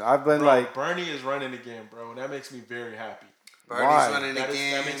attention. I've been Bro, like, Bernie is running again, bro, and that makes me very happy. Bernie's Why? running That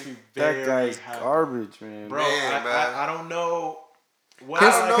again. makes me very That guy's happy. garbage, man. Bro, Man, bro. I don't know. What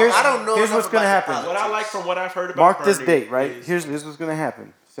Here's- I like, here's- I don't know. here's enough what's gonna about the happen. what I like politics. from what I've heard about Mark this Bernie date, right? is- Here's what's gonna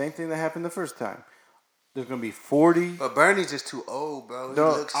happen. Same thing that happened the first time. There's gonna be 40. But Bernie's just too old, bro. He No,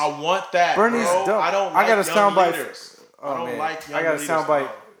 looks. I want that, Bernie's bro. dumb. I don't I like got a young soundbite. leaders. Oh, I don't man. like young I got a leaders. soundbite.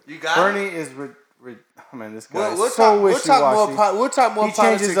 no. You got Bernie it? is oh, man, this guy We'll is so talk wishy-washy. more. We'll talk more He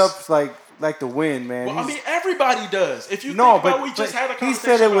politics. changes up like the wind, man. Well, I He's- mean, everybody does. If you no, think about, but, we just had a he conversation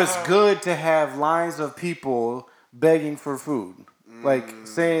said it about was how- good to have lines of people begging for food, like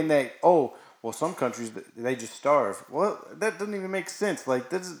saying that, oh, well, some countries they just starve. Well, that doesn't even make sense. Like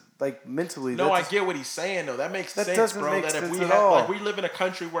this is like mentally. No, that I just- get what he's saying though. That makes That sense, doesn't bro. make That if sense we at have, all. like, we live in a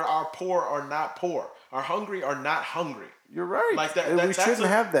country where our poor are not poor, our hungry are not hungry. You're right. Like that, And we that's shouldn't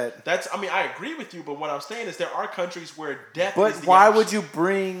have that. That's. I mean, I agree with you, but what I'm saying is there are countries where death. But is the why option. would you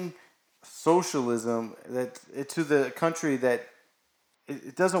bring socialism to the country that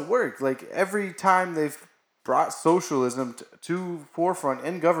it doesn't work? Like every time they've brought socialism to forefront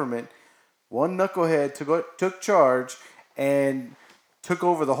in government, one knucklehead took charge and took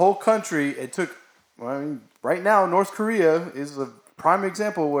over the whole country. It took. Well, I mean, right now North Korea is a prime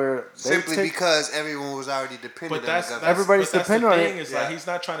example where they Simply because everyone was already dependent But on that's, the that's government. Everybody's but that's the dependent on thing it. is Yeah. like he's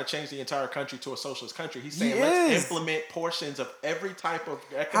not trying to change the entire country to a socialist country. He's saying He let's is. implement portions of every type of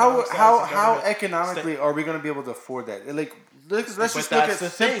how economic status how and how government. economically are we going to be able to afford that? Like let's But just look at that's the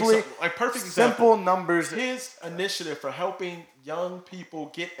thing. simply So, like, perfect simple example. numbers. His initiative for helping young people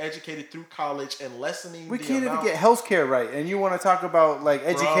get educated through college and lessening We the can't even amount, get healthcare right, and you want to talk about like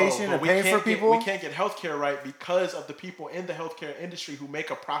education Bro, and but paying for people? we can't get healthcare right because of the people in the healthcare industry who make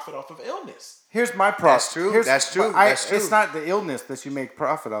a profit off of illness. Here's my problem. That's true. That's true. It's not the illness that you make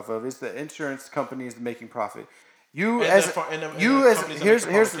profit off of. It's the insurance companies making profit. You And as the- and the- you and the as companies that here's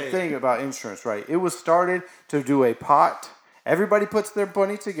make here's the the cake. thing about insurance, right? It was started to do a pot. Everybody puts their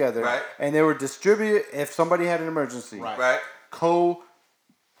money together, Right. and they were distributed if somebody had an emergency. Right. Right?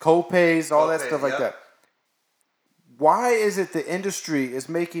 Co-pays, all that Co-pay, stuff like yep. that. Why is it the industry is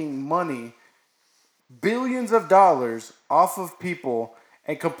making money, billions of dollars off of people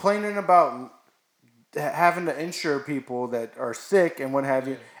and complaining about having to insure people that are sick and what have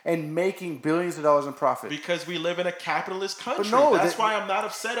you, and making billions of dollars in profit? Because we live in a capitalist country. no, That's that- why I'm not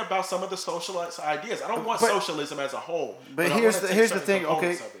upset about some of the socialist ideas. I don't want But- socialism as a whole. But I here's wanna the take here's the certain thing. Okay,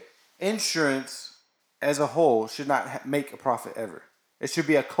 components of it. insurance as a whole should not make a profit ever. It should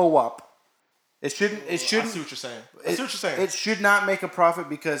be a co-op. It shouldn't. It I shouldn't. see what you're saying. I see what you're saying. It should not make a profit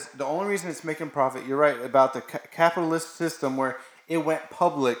because the only reason it's making profit, you're right, about the capitalist system where it went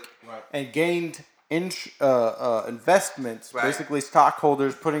public Right. and gained investments, Right. basically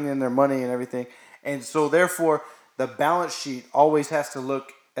stockholders putting in their money and everything. And so therefore, the balance sheet always has to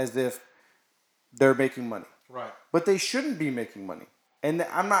look as if they're making money. Right. But they shouldn't be making money. And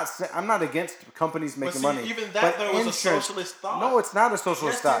I'm not against companies making see, money. even that, but though, is a insurance- socialist thought. No, it's not a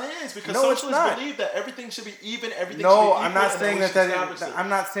socialist Yes, thought. it is because No, it's socialists not. believe that everything should be even. Everything. No, should be I'm equal, not and saying we that should that establish it. I'm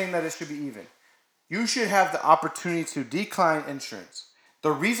not saying that it should be even. You should have the opportunity to decline insurance.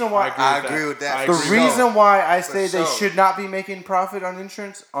 The reason why I agree with that. I the agree. reason why I say they sure. should not be making profit on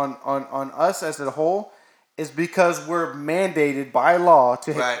insurance on us as a whole is because we're mandated by law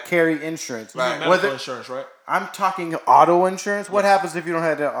to Right. carry insurance. Right. Medical insurance, right? I'm talking auto insurance. What happens if you don't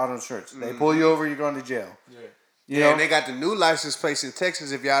have that auto insurance? They pull you over, you're going to jail. Yeah. You Yeah, know? and they got the new license plates in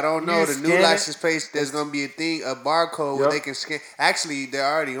Texas. If y'all don't know, You the new scan it. license plates, there's gonna be a barcode where Yep. they can scan. Actually, they're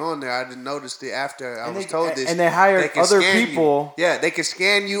already on there. I didn't notice it after I And was they- told this. and they hired can other scan you. people, Yeah, they can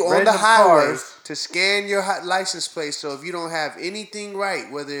scan you on the random highway cars. to scan your license plate. So if you don't have anything right,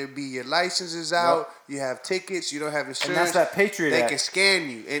 whether it be your license is out, you have tickets, you don't have insurance, that Patriot they Act. can scan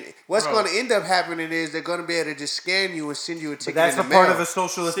you. And what's Bro. going to end up happening is they're going to be able to just scan you and send you a ticket. But that's in a the part mail. of a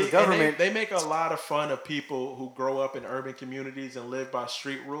socialistic See, government. and they make a lot of fun of people who grow up in urban communities and live by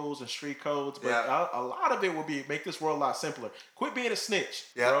street rules and street codes. But Yeah. a lot of it will be make this world a lot simpler. Quit being a snitch,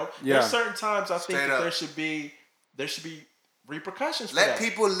 Yeah. bro. Yeah. There's certain times I think Straight that up. there should be repercussions for Let that.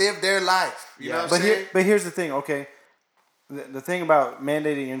 people live their life. You know what I'm But saying? here's the thing, okay. The thing about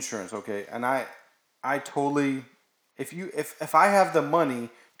mandating insurance, okay, and I totally, if I have the money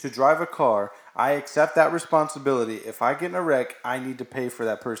to drive a car, I accept that responsibility. If I get in a wreck, I need to pay for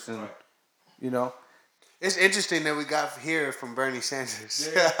that person. You know. It's interesting that we got here from Bernie Sanders.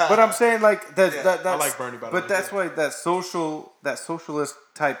 But I'm saying like that's I like Bernie, by the but way. that's why that socialist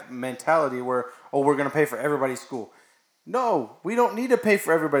type mentality where we're gonna pay for everybody's school. No, we don't need to pay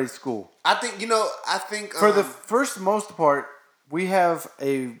for everybody's school. I think For the first most part, we have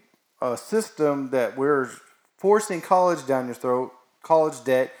a system that we're forcing college down your throat, college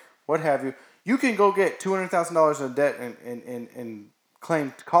debt, what have you. You can go get $200,000 in debt and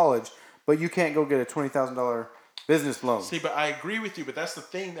claim college, but you can't go get a $20,000 business loan. See, but I agree with you. But that's the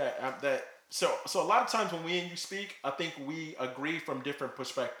thing so a lot of times when we and you speak, I think we agree from different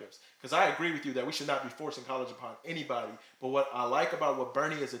perspectives. Because I agree with you that we should not be forcing college upon anybody. But what I like about what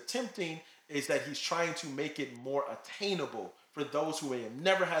Bernie is attempting is that he's trying to make it more attainable for those who may have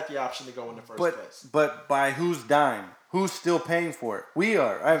never had the option to go in the first place. But by whose dime? Who's still paying for it? We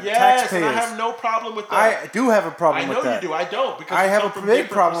are. Yes, taxpayers. and I have no problem with that. I do have a problem with that. I know you do. I don't. Because I we have come a from big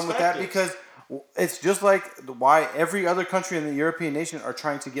different problem with that perspectives. because it's just like why every other country in the European nation are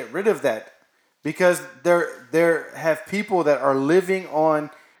trying to get rid of that. Because there have people that are living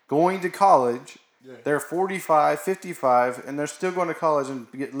on going to college. Yeah. They're 45, 55, and they're still going to college and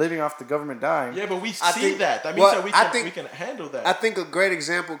living off the government dime. Yeah, but we see that. That means that we can handle that. I think a great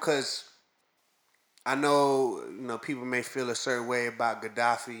example, because I know, people may feel a certain way about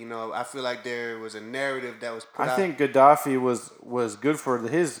Gaddafi. I feel like there was a narrative that was put out. I think Gaddafi was good for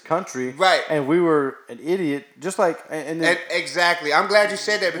his country. Right. And we were an idiot, just like... And exactly. I'm glad you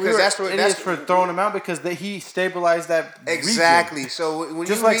said that, because that's what... idiots for throwing him out, because he stabilized that exactly. region. So when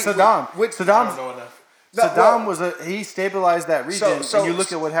just like Saddam. Saddam he stabilized that region, and you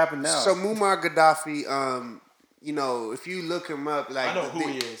look at what happened now. So Muammar Gaddafi, if you look him up... like I know who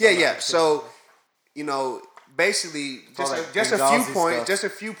he is. Yeah. So... basically, just a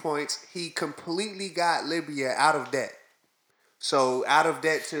few points. He completely got Libya out of debt. So out of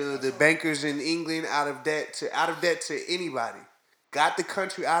debt to the bankers in England, out of debt to anybody. Got the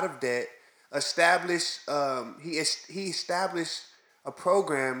country out of debt. Established. He established a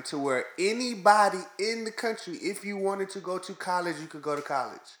program to where anybody in the country, if you wanted to go to college, you could go to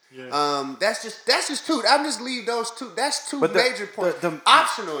college. Yeah. That's just two. I'm just leave those two. That's two major points.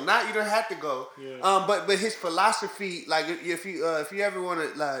 Optional, not you don't have to go. Yeah. But his philosophy, like if you ever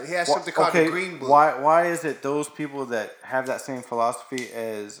want to, he has something called the Green Book. Why is it those people that have that same philosophy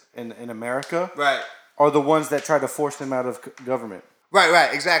as in America, right, are the ones that try to force them out of government? Right,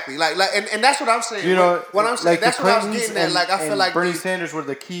 exactly. Like, and that's what I'm saying. What I'm saying. Like that's what I was getting at. Like, I feel like Bernie Sanders were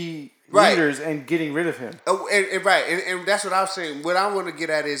the key leaders in getting rid of him. And that's what I was saying. What I want to get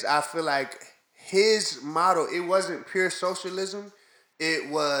at is, I feel like his model. It wasn't pure socialism. It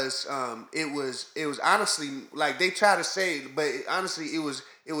was honestly, like they try to say, but honestly, it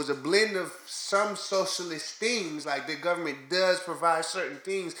was a blend of some socialist things. Like the government does provide certain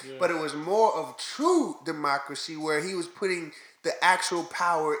things, but it was more of true democracy, where he was putting the actual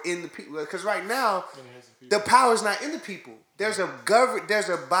power in the people. Because right now, the power is not in the people. There's a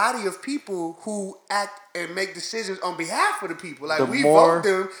body of people who act and make decisions on behalf of the people. Like we vote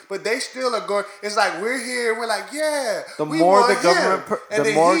them, but they still are going. It's like we're here. We're like, we want the government, and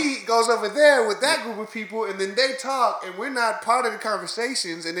then he goes over there with that group of people, and then they talk, and we're not part of the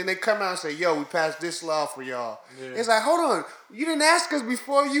conversations. And then they come out and say, "Yo, we passed this law for y'all." Yeah. It's like, hold on, you didn't ask us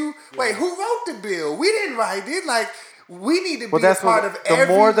before you. Yeah. Wait, who wrote the bill? We didn't write it. Like. We need to be a part of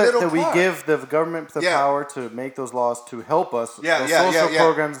every little part. The more that we give the government the power to make those laws to help us, social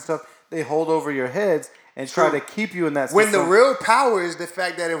programs and stuff, they hold over your heads and try to keep you in that system. When the real power is the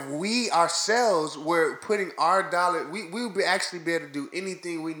fact that if we ourselves were putting our dollar, we would actually be able to do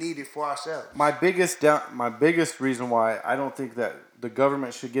anything we needed for ourselves. My biggest reason why I don't think that the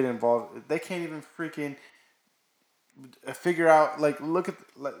government should get involved, they can't even freaking figure out, look at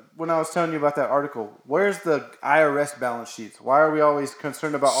when I was telling you about that article, where's the IRS balance sheets? Why are we always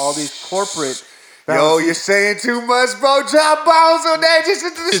concerned about all these corporate balance sheets? You're saying too much, bro. Drop bombs on that just to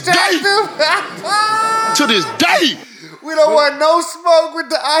distract them. To this day. We don't want no smoke with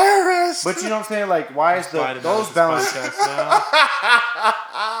the IRS. But you know what I'm saying? Like, why is those balance sheets?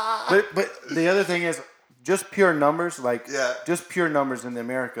 But the other thing is just pure numbers, just pure numbers in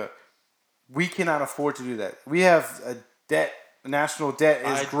America. We cannot afford to do that. We have a debt. National debt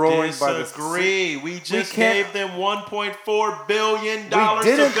is growing by the... I disagree. We just gave them $1.4 billion to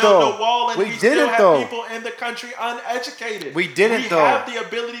build a wall, and we still have people in the country uneducated. We have the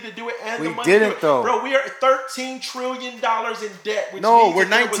ability to do it and the money to do it. Bro, we are $13 trillion in debt. Which no, we're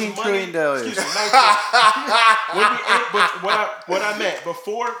 $19 trillion. Excuse me, what I meant,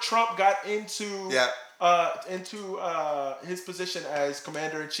 before Trump got into his position as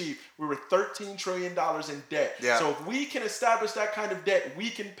commander-in-chief, we were $13 trillion in debt. Yeah. So if we can establish that kind of debt,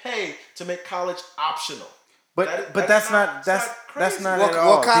 we can pay to make college optional. But that's not at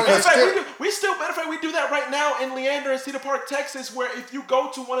all. Matter of fact, we do that right now in Leander and Cedar Park, Texas, where if you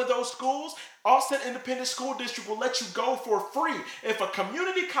go to one of those schools, Austin Independent School District will let you go for free. If a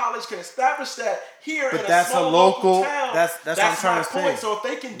community college can establish that here in a small local town, that's what I'm trying to say. So if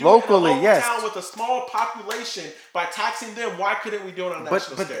they can do it in a local town with a small population by taxing them, why couldn't we do it on a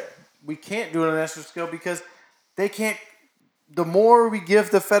national scale? we can't do it on a national scale because they can't. The more we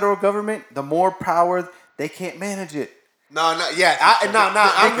give the federal government, the more power they can't manage it. No, I'm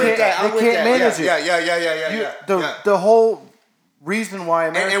with that. They can't manage it. Yeah. The whole reason why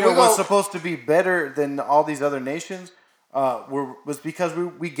America and was supposed to be better than all these other nations was because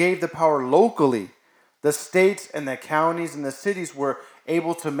we gave the power locally. The states and the counties and the cities were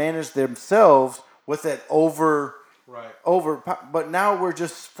able to manage themselves with that over. But now we're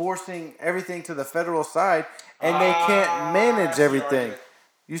just forcing everything to the federal side, and they can't manage everything.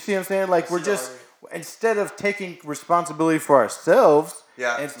 You see what I'm saying? Like we're just instead of taking responsibility for ourselves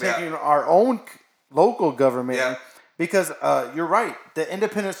and taking our own local government. Because you're right, the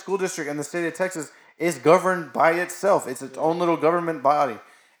independent school district in the state of Texas is governed by itself. It's its own little government body.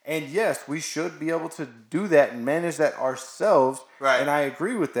 And yes, we should be able to do that and manage that ourselves. Right. And I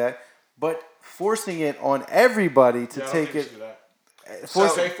agree with that. But forcing it on everybody to take it.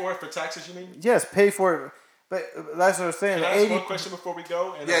 Pay for it for taxes, you mean? Yes, pay for it. But that's what I'm saying. Can I ask one question before we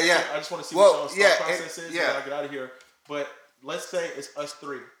go? And I just want to see what y'all's thought process is and I'll get out of here. But let's say it's us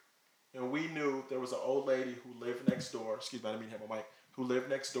three. And we knew there was an old lady who lived next door. Excuse me, I didn't mean to have my mic. Who lived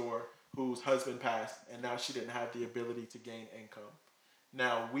next door, whose husband passed, and now she didn't have the ability to gain income.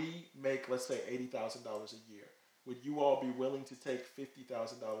 Now we make, let's say, $80,000 a year. Would you all be willing to take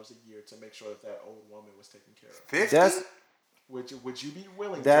 $50,000 a year to make sure that old woman was taken care of? 50? Would you be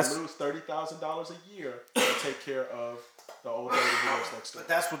willing to lose $30,000 a year to take care of the old lady who lives next door? But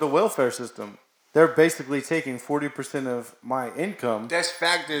that's with the welfare system. They're basically taking 40% of my income. There's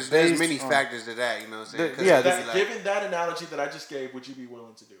factors. There's many factors to that. You know what I'm saying? Given that analogy that I just gave, would you be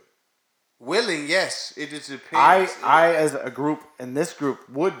willing to do it? Willing, yes. It just depends. I as a group, and this group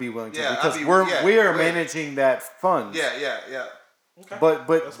would be willing to because we are managing that fund. Yeah. Okay. But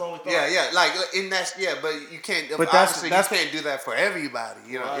that's my only thought. Like in that, but you can't. But obviously, you can't do that for everybody.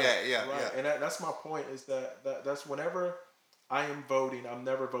 You know, right. And that's my point. Is that's whenever I am voting, I'm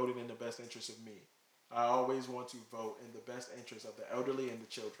never voting in the best interest of me. I always want to vote in the best interest of the elderly and the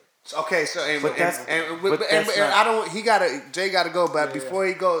children. Okay, so I don't. Jay got to go, but before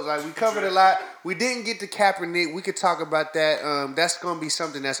he goes, like we covered a lot. We didn't get to Kaepernick. We could talk about that. That's going to be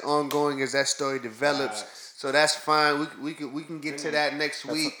something that's ongoing as that story develops. So that's fine. We can get to that next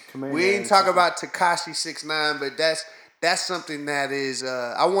week. We didn't talk about Tekashi 6ix9ine, but that's something that is.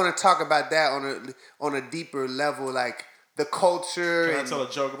 I want to talk about that on a deeper level, like the culture. Can I tell a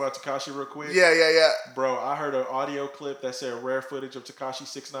joke about Tekashi real quick? Yeah. Bro, I heard an audio clip that said rare footage of Tekashi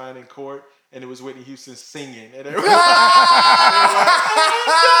 6ix9ine in court, and it was Whitney Houston singing. And everyone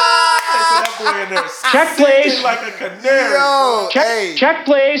that boy in there check, please. Like a canary. Yo, check,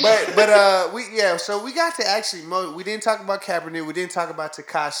 please. But so we got to actually. We didn't talk about Kaepernick. We didn't talk about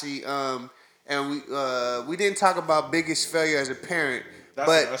Tekashi. And we didn't talk about biggest failure as a parent.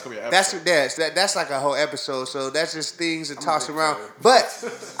 That's gonna be an episode. That's like a whole episode. So that's just things to toss around. But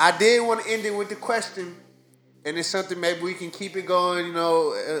I did want to end it with the question, and it's something maybe we can keep it going. You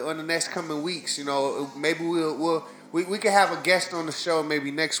know, on the next coming weeks. You know, maybe we can have a guest on the show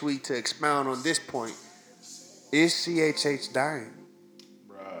maybe next week to expound on this point. Is CHH dying?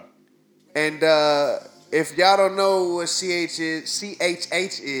 Bruh. And if y'all don't know what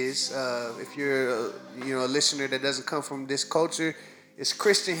CHH is, if you're a listener that doesn't come from this culture. It's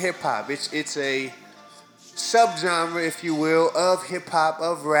Christian hip hop. It's a subgenre, if you will, of hip hop,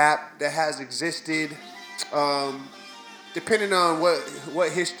 of rap that has existed. Depending on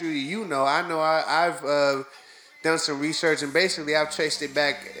what history you know, I've done some research and basically I've traced it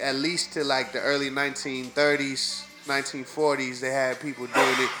back at least to like the early 1930s, 1940s. They had people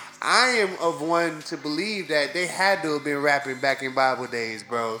doing it. I am of one to believe that they had to have been rapping back in Bible days,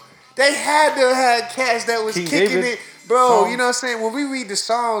 bro. They had to have had cats that was kicking it. Bro, you know what I'm saying? When we read the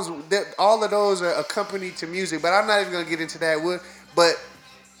songs, all of those are accompanied to music, but I'm not even going to get into that. But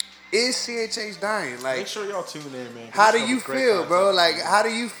is CHH dying? Like, make sure y'all tune in, man. How do you feel, bro? Like, how do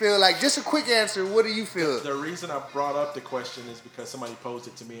you feel? Like, just a quick answer. What do you feel? The reason I brought up the question is because somebody posed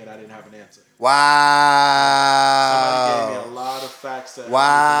it to me and I didn't have an answer. Wow. Somebody gave me a lot of facts that and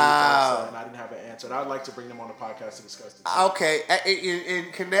I didn't have an answer. And I'd like to bring them on the podcast to discuss this. Okay.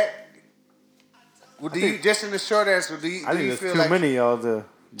 And connect. Well, just in the short answer, do you there's feel too like many y'all to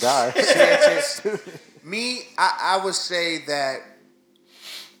die? Me, I would say that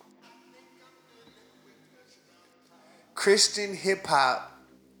Christian hip hop,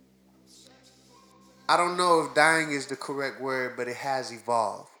 I don't know if dying is the correct word, but it has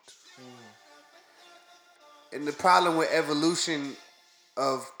evolved. And the problem with evolution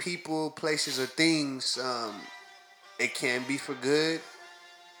of people, places, or things, it can be for good.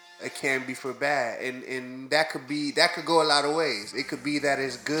 it can be for bad, and that could go a lot of ways. It could be that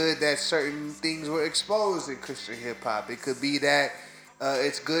it's good that certain things were exposed in Christian hip hop. It could be that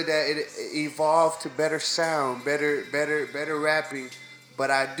it's good that it evolved to better sound, better rapping. But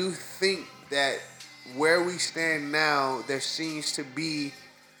I do think that where we stand now, there seems to be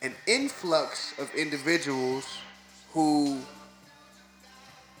an influx of individuals who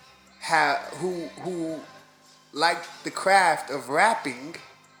like the craft of rapping.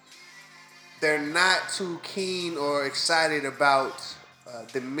 They're not too keen or excited about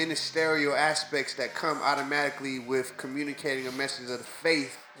the ministerial aspects that come automatically with communicating a message of the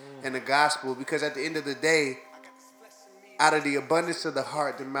faith and the gospel, because at the end of the day, out of the abundance of the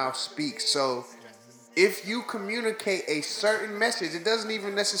heart, the mouth speaks. So if you communicate a certain message, it doesn't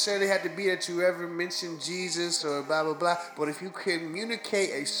even necessarily have to be that you ever mention Jesus or blah, blah, blah. But if you communicate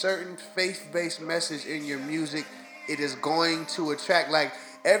a certain faith-based message in your music, it is going to attract. Like,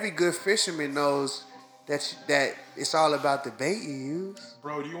 every good fisherman knows that it's all about the bait you use.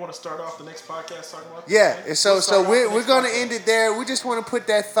 Bro, do you want to start off the next podcast talking about this? Yeah, and so we're going to end it there. We just want to put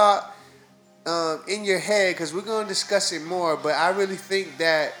that thought in your head, because we're going to discuss it more. But I really think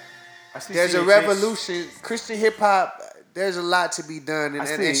that there's a revolution. Christian hip hop, there's a lot to be done.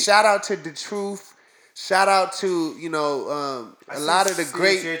 And shout out to The Truth. Shout out to, a lot of the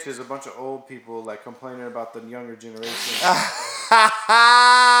great... CHH is a bunch of old people, like, complaining about the younger generation.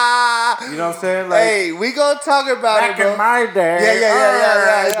 You know what I'm saying? Like, hey, we gonna talk about back it, bro. in my day.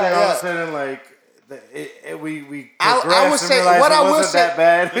 Yeah. You know what I'm saying? Like, we I would say what I will say.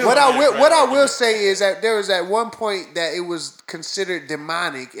 What I will say is that there was at one point that it was considered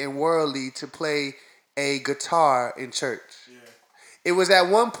demonic and worldly to play a guitar in church. Yeah. It was at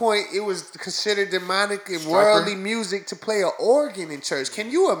one point it was considered demonic and worldly music to play an organ in church. Can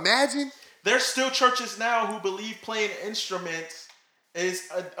you imagine? There's still churches now who believe playing instruments is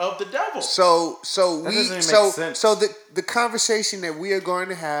of the devil. So the conversation that we are going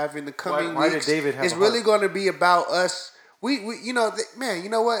to have in the coming weeks is really going to be about us. Man, you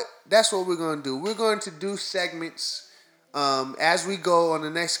know what? That's what we're going to do. We're going to do segments as we go on the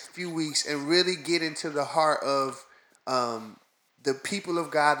next few weeks and really get into the heart of the people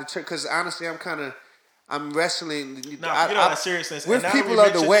of God, the church. Because honestly, I'm wrestling. Now, you know that seriousness. With people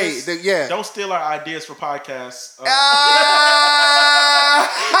of the way. Don't steal our ideas for podcasts. Don't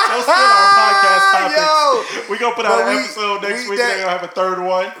steal our podcast topics. We're going to put out an episode next week and then we'll have a third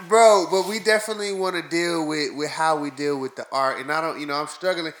one. Bro, but we definitely want to deal with how we deal with the art. And I'm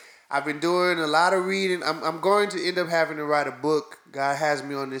struggling. I've been doing a lot of reading. I'm going to end up having to write a book. God has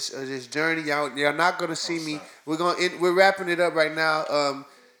me on this journey. Y'all not going to see me. We're wrapping it up right now.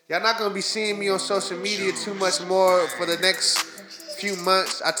 Y'all not going to be seeing me on social media too much more for the next few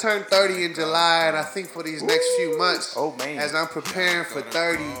months. I turned 30 in July, and I think for these next few months, as I'm preparing for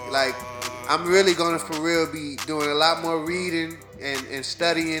 30, like, I'm really going to, for real, be doing a lot more reading and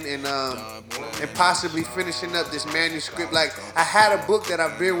studying and possibly finishing up this manuscript. Like, I had a book that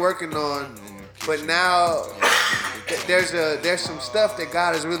I've been working on, but now there's some stuff that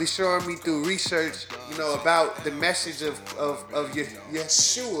God is really showing me through research, about the message of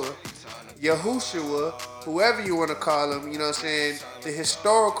Yahushua, whoever you want to call him, you know what I'm saying? The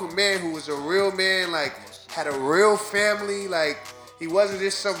historical man who was a real man, like, had a real family, like, he wasn't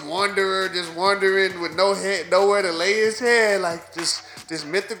just some wanderer just wandering with no head, nowhere to lay his head, like, just this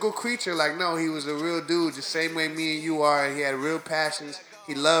mythical creature. Like, no, he was a real dude, the same way me and you are, and he had real passions.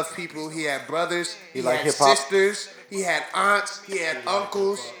 He loved people. He had brothers. He had sisters. He had aunts. He had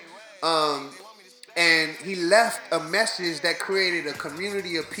uncles. And he left a message that created a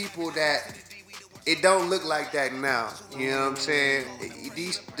community of people that it don't look like that now. You know what I'm saying?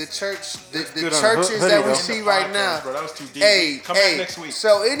 The churches that we see right now. Bro, that was too deep. Come back next week.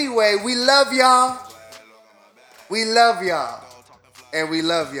 So anyway, we love y'all. We love y'all. And we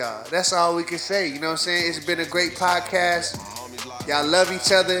love y'all. That's all we can say. You know what I'm saying? It's been a great podcast. Y'all love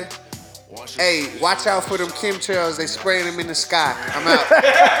each other. Hey, watch out for them chemtrails. They spraying them in the sky. I'm out.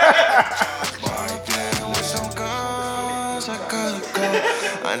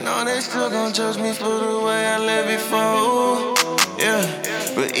 I know they still gon' judge me for the way I lived before. Yeah,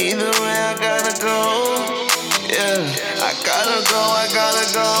 but either way I gotta go. Yeah, I gotta go.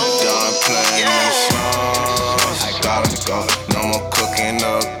 Done playing these songs. I gotta go. No more cooking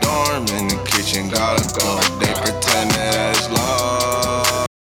up dormant.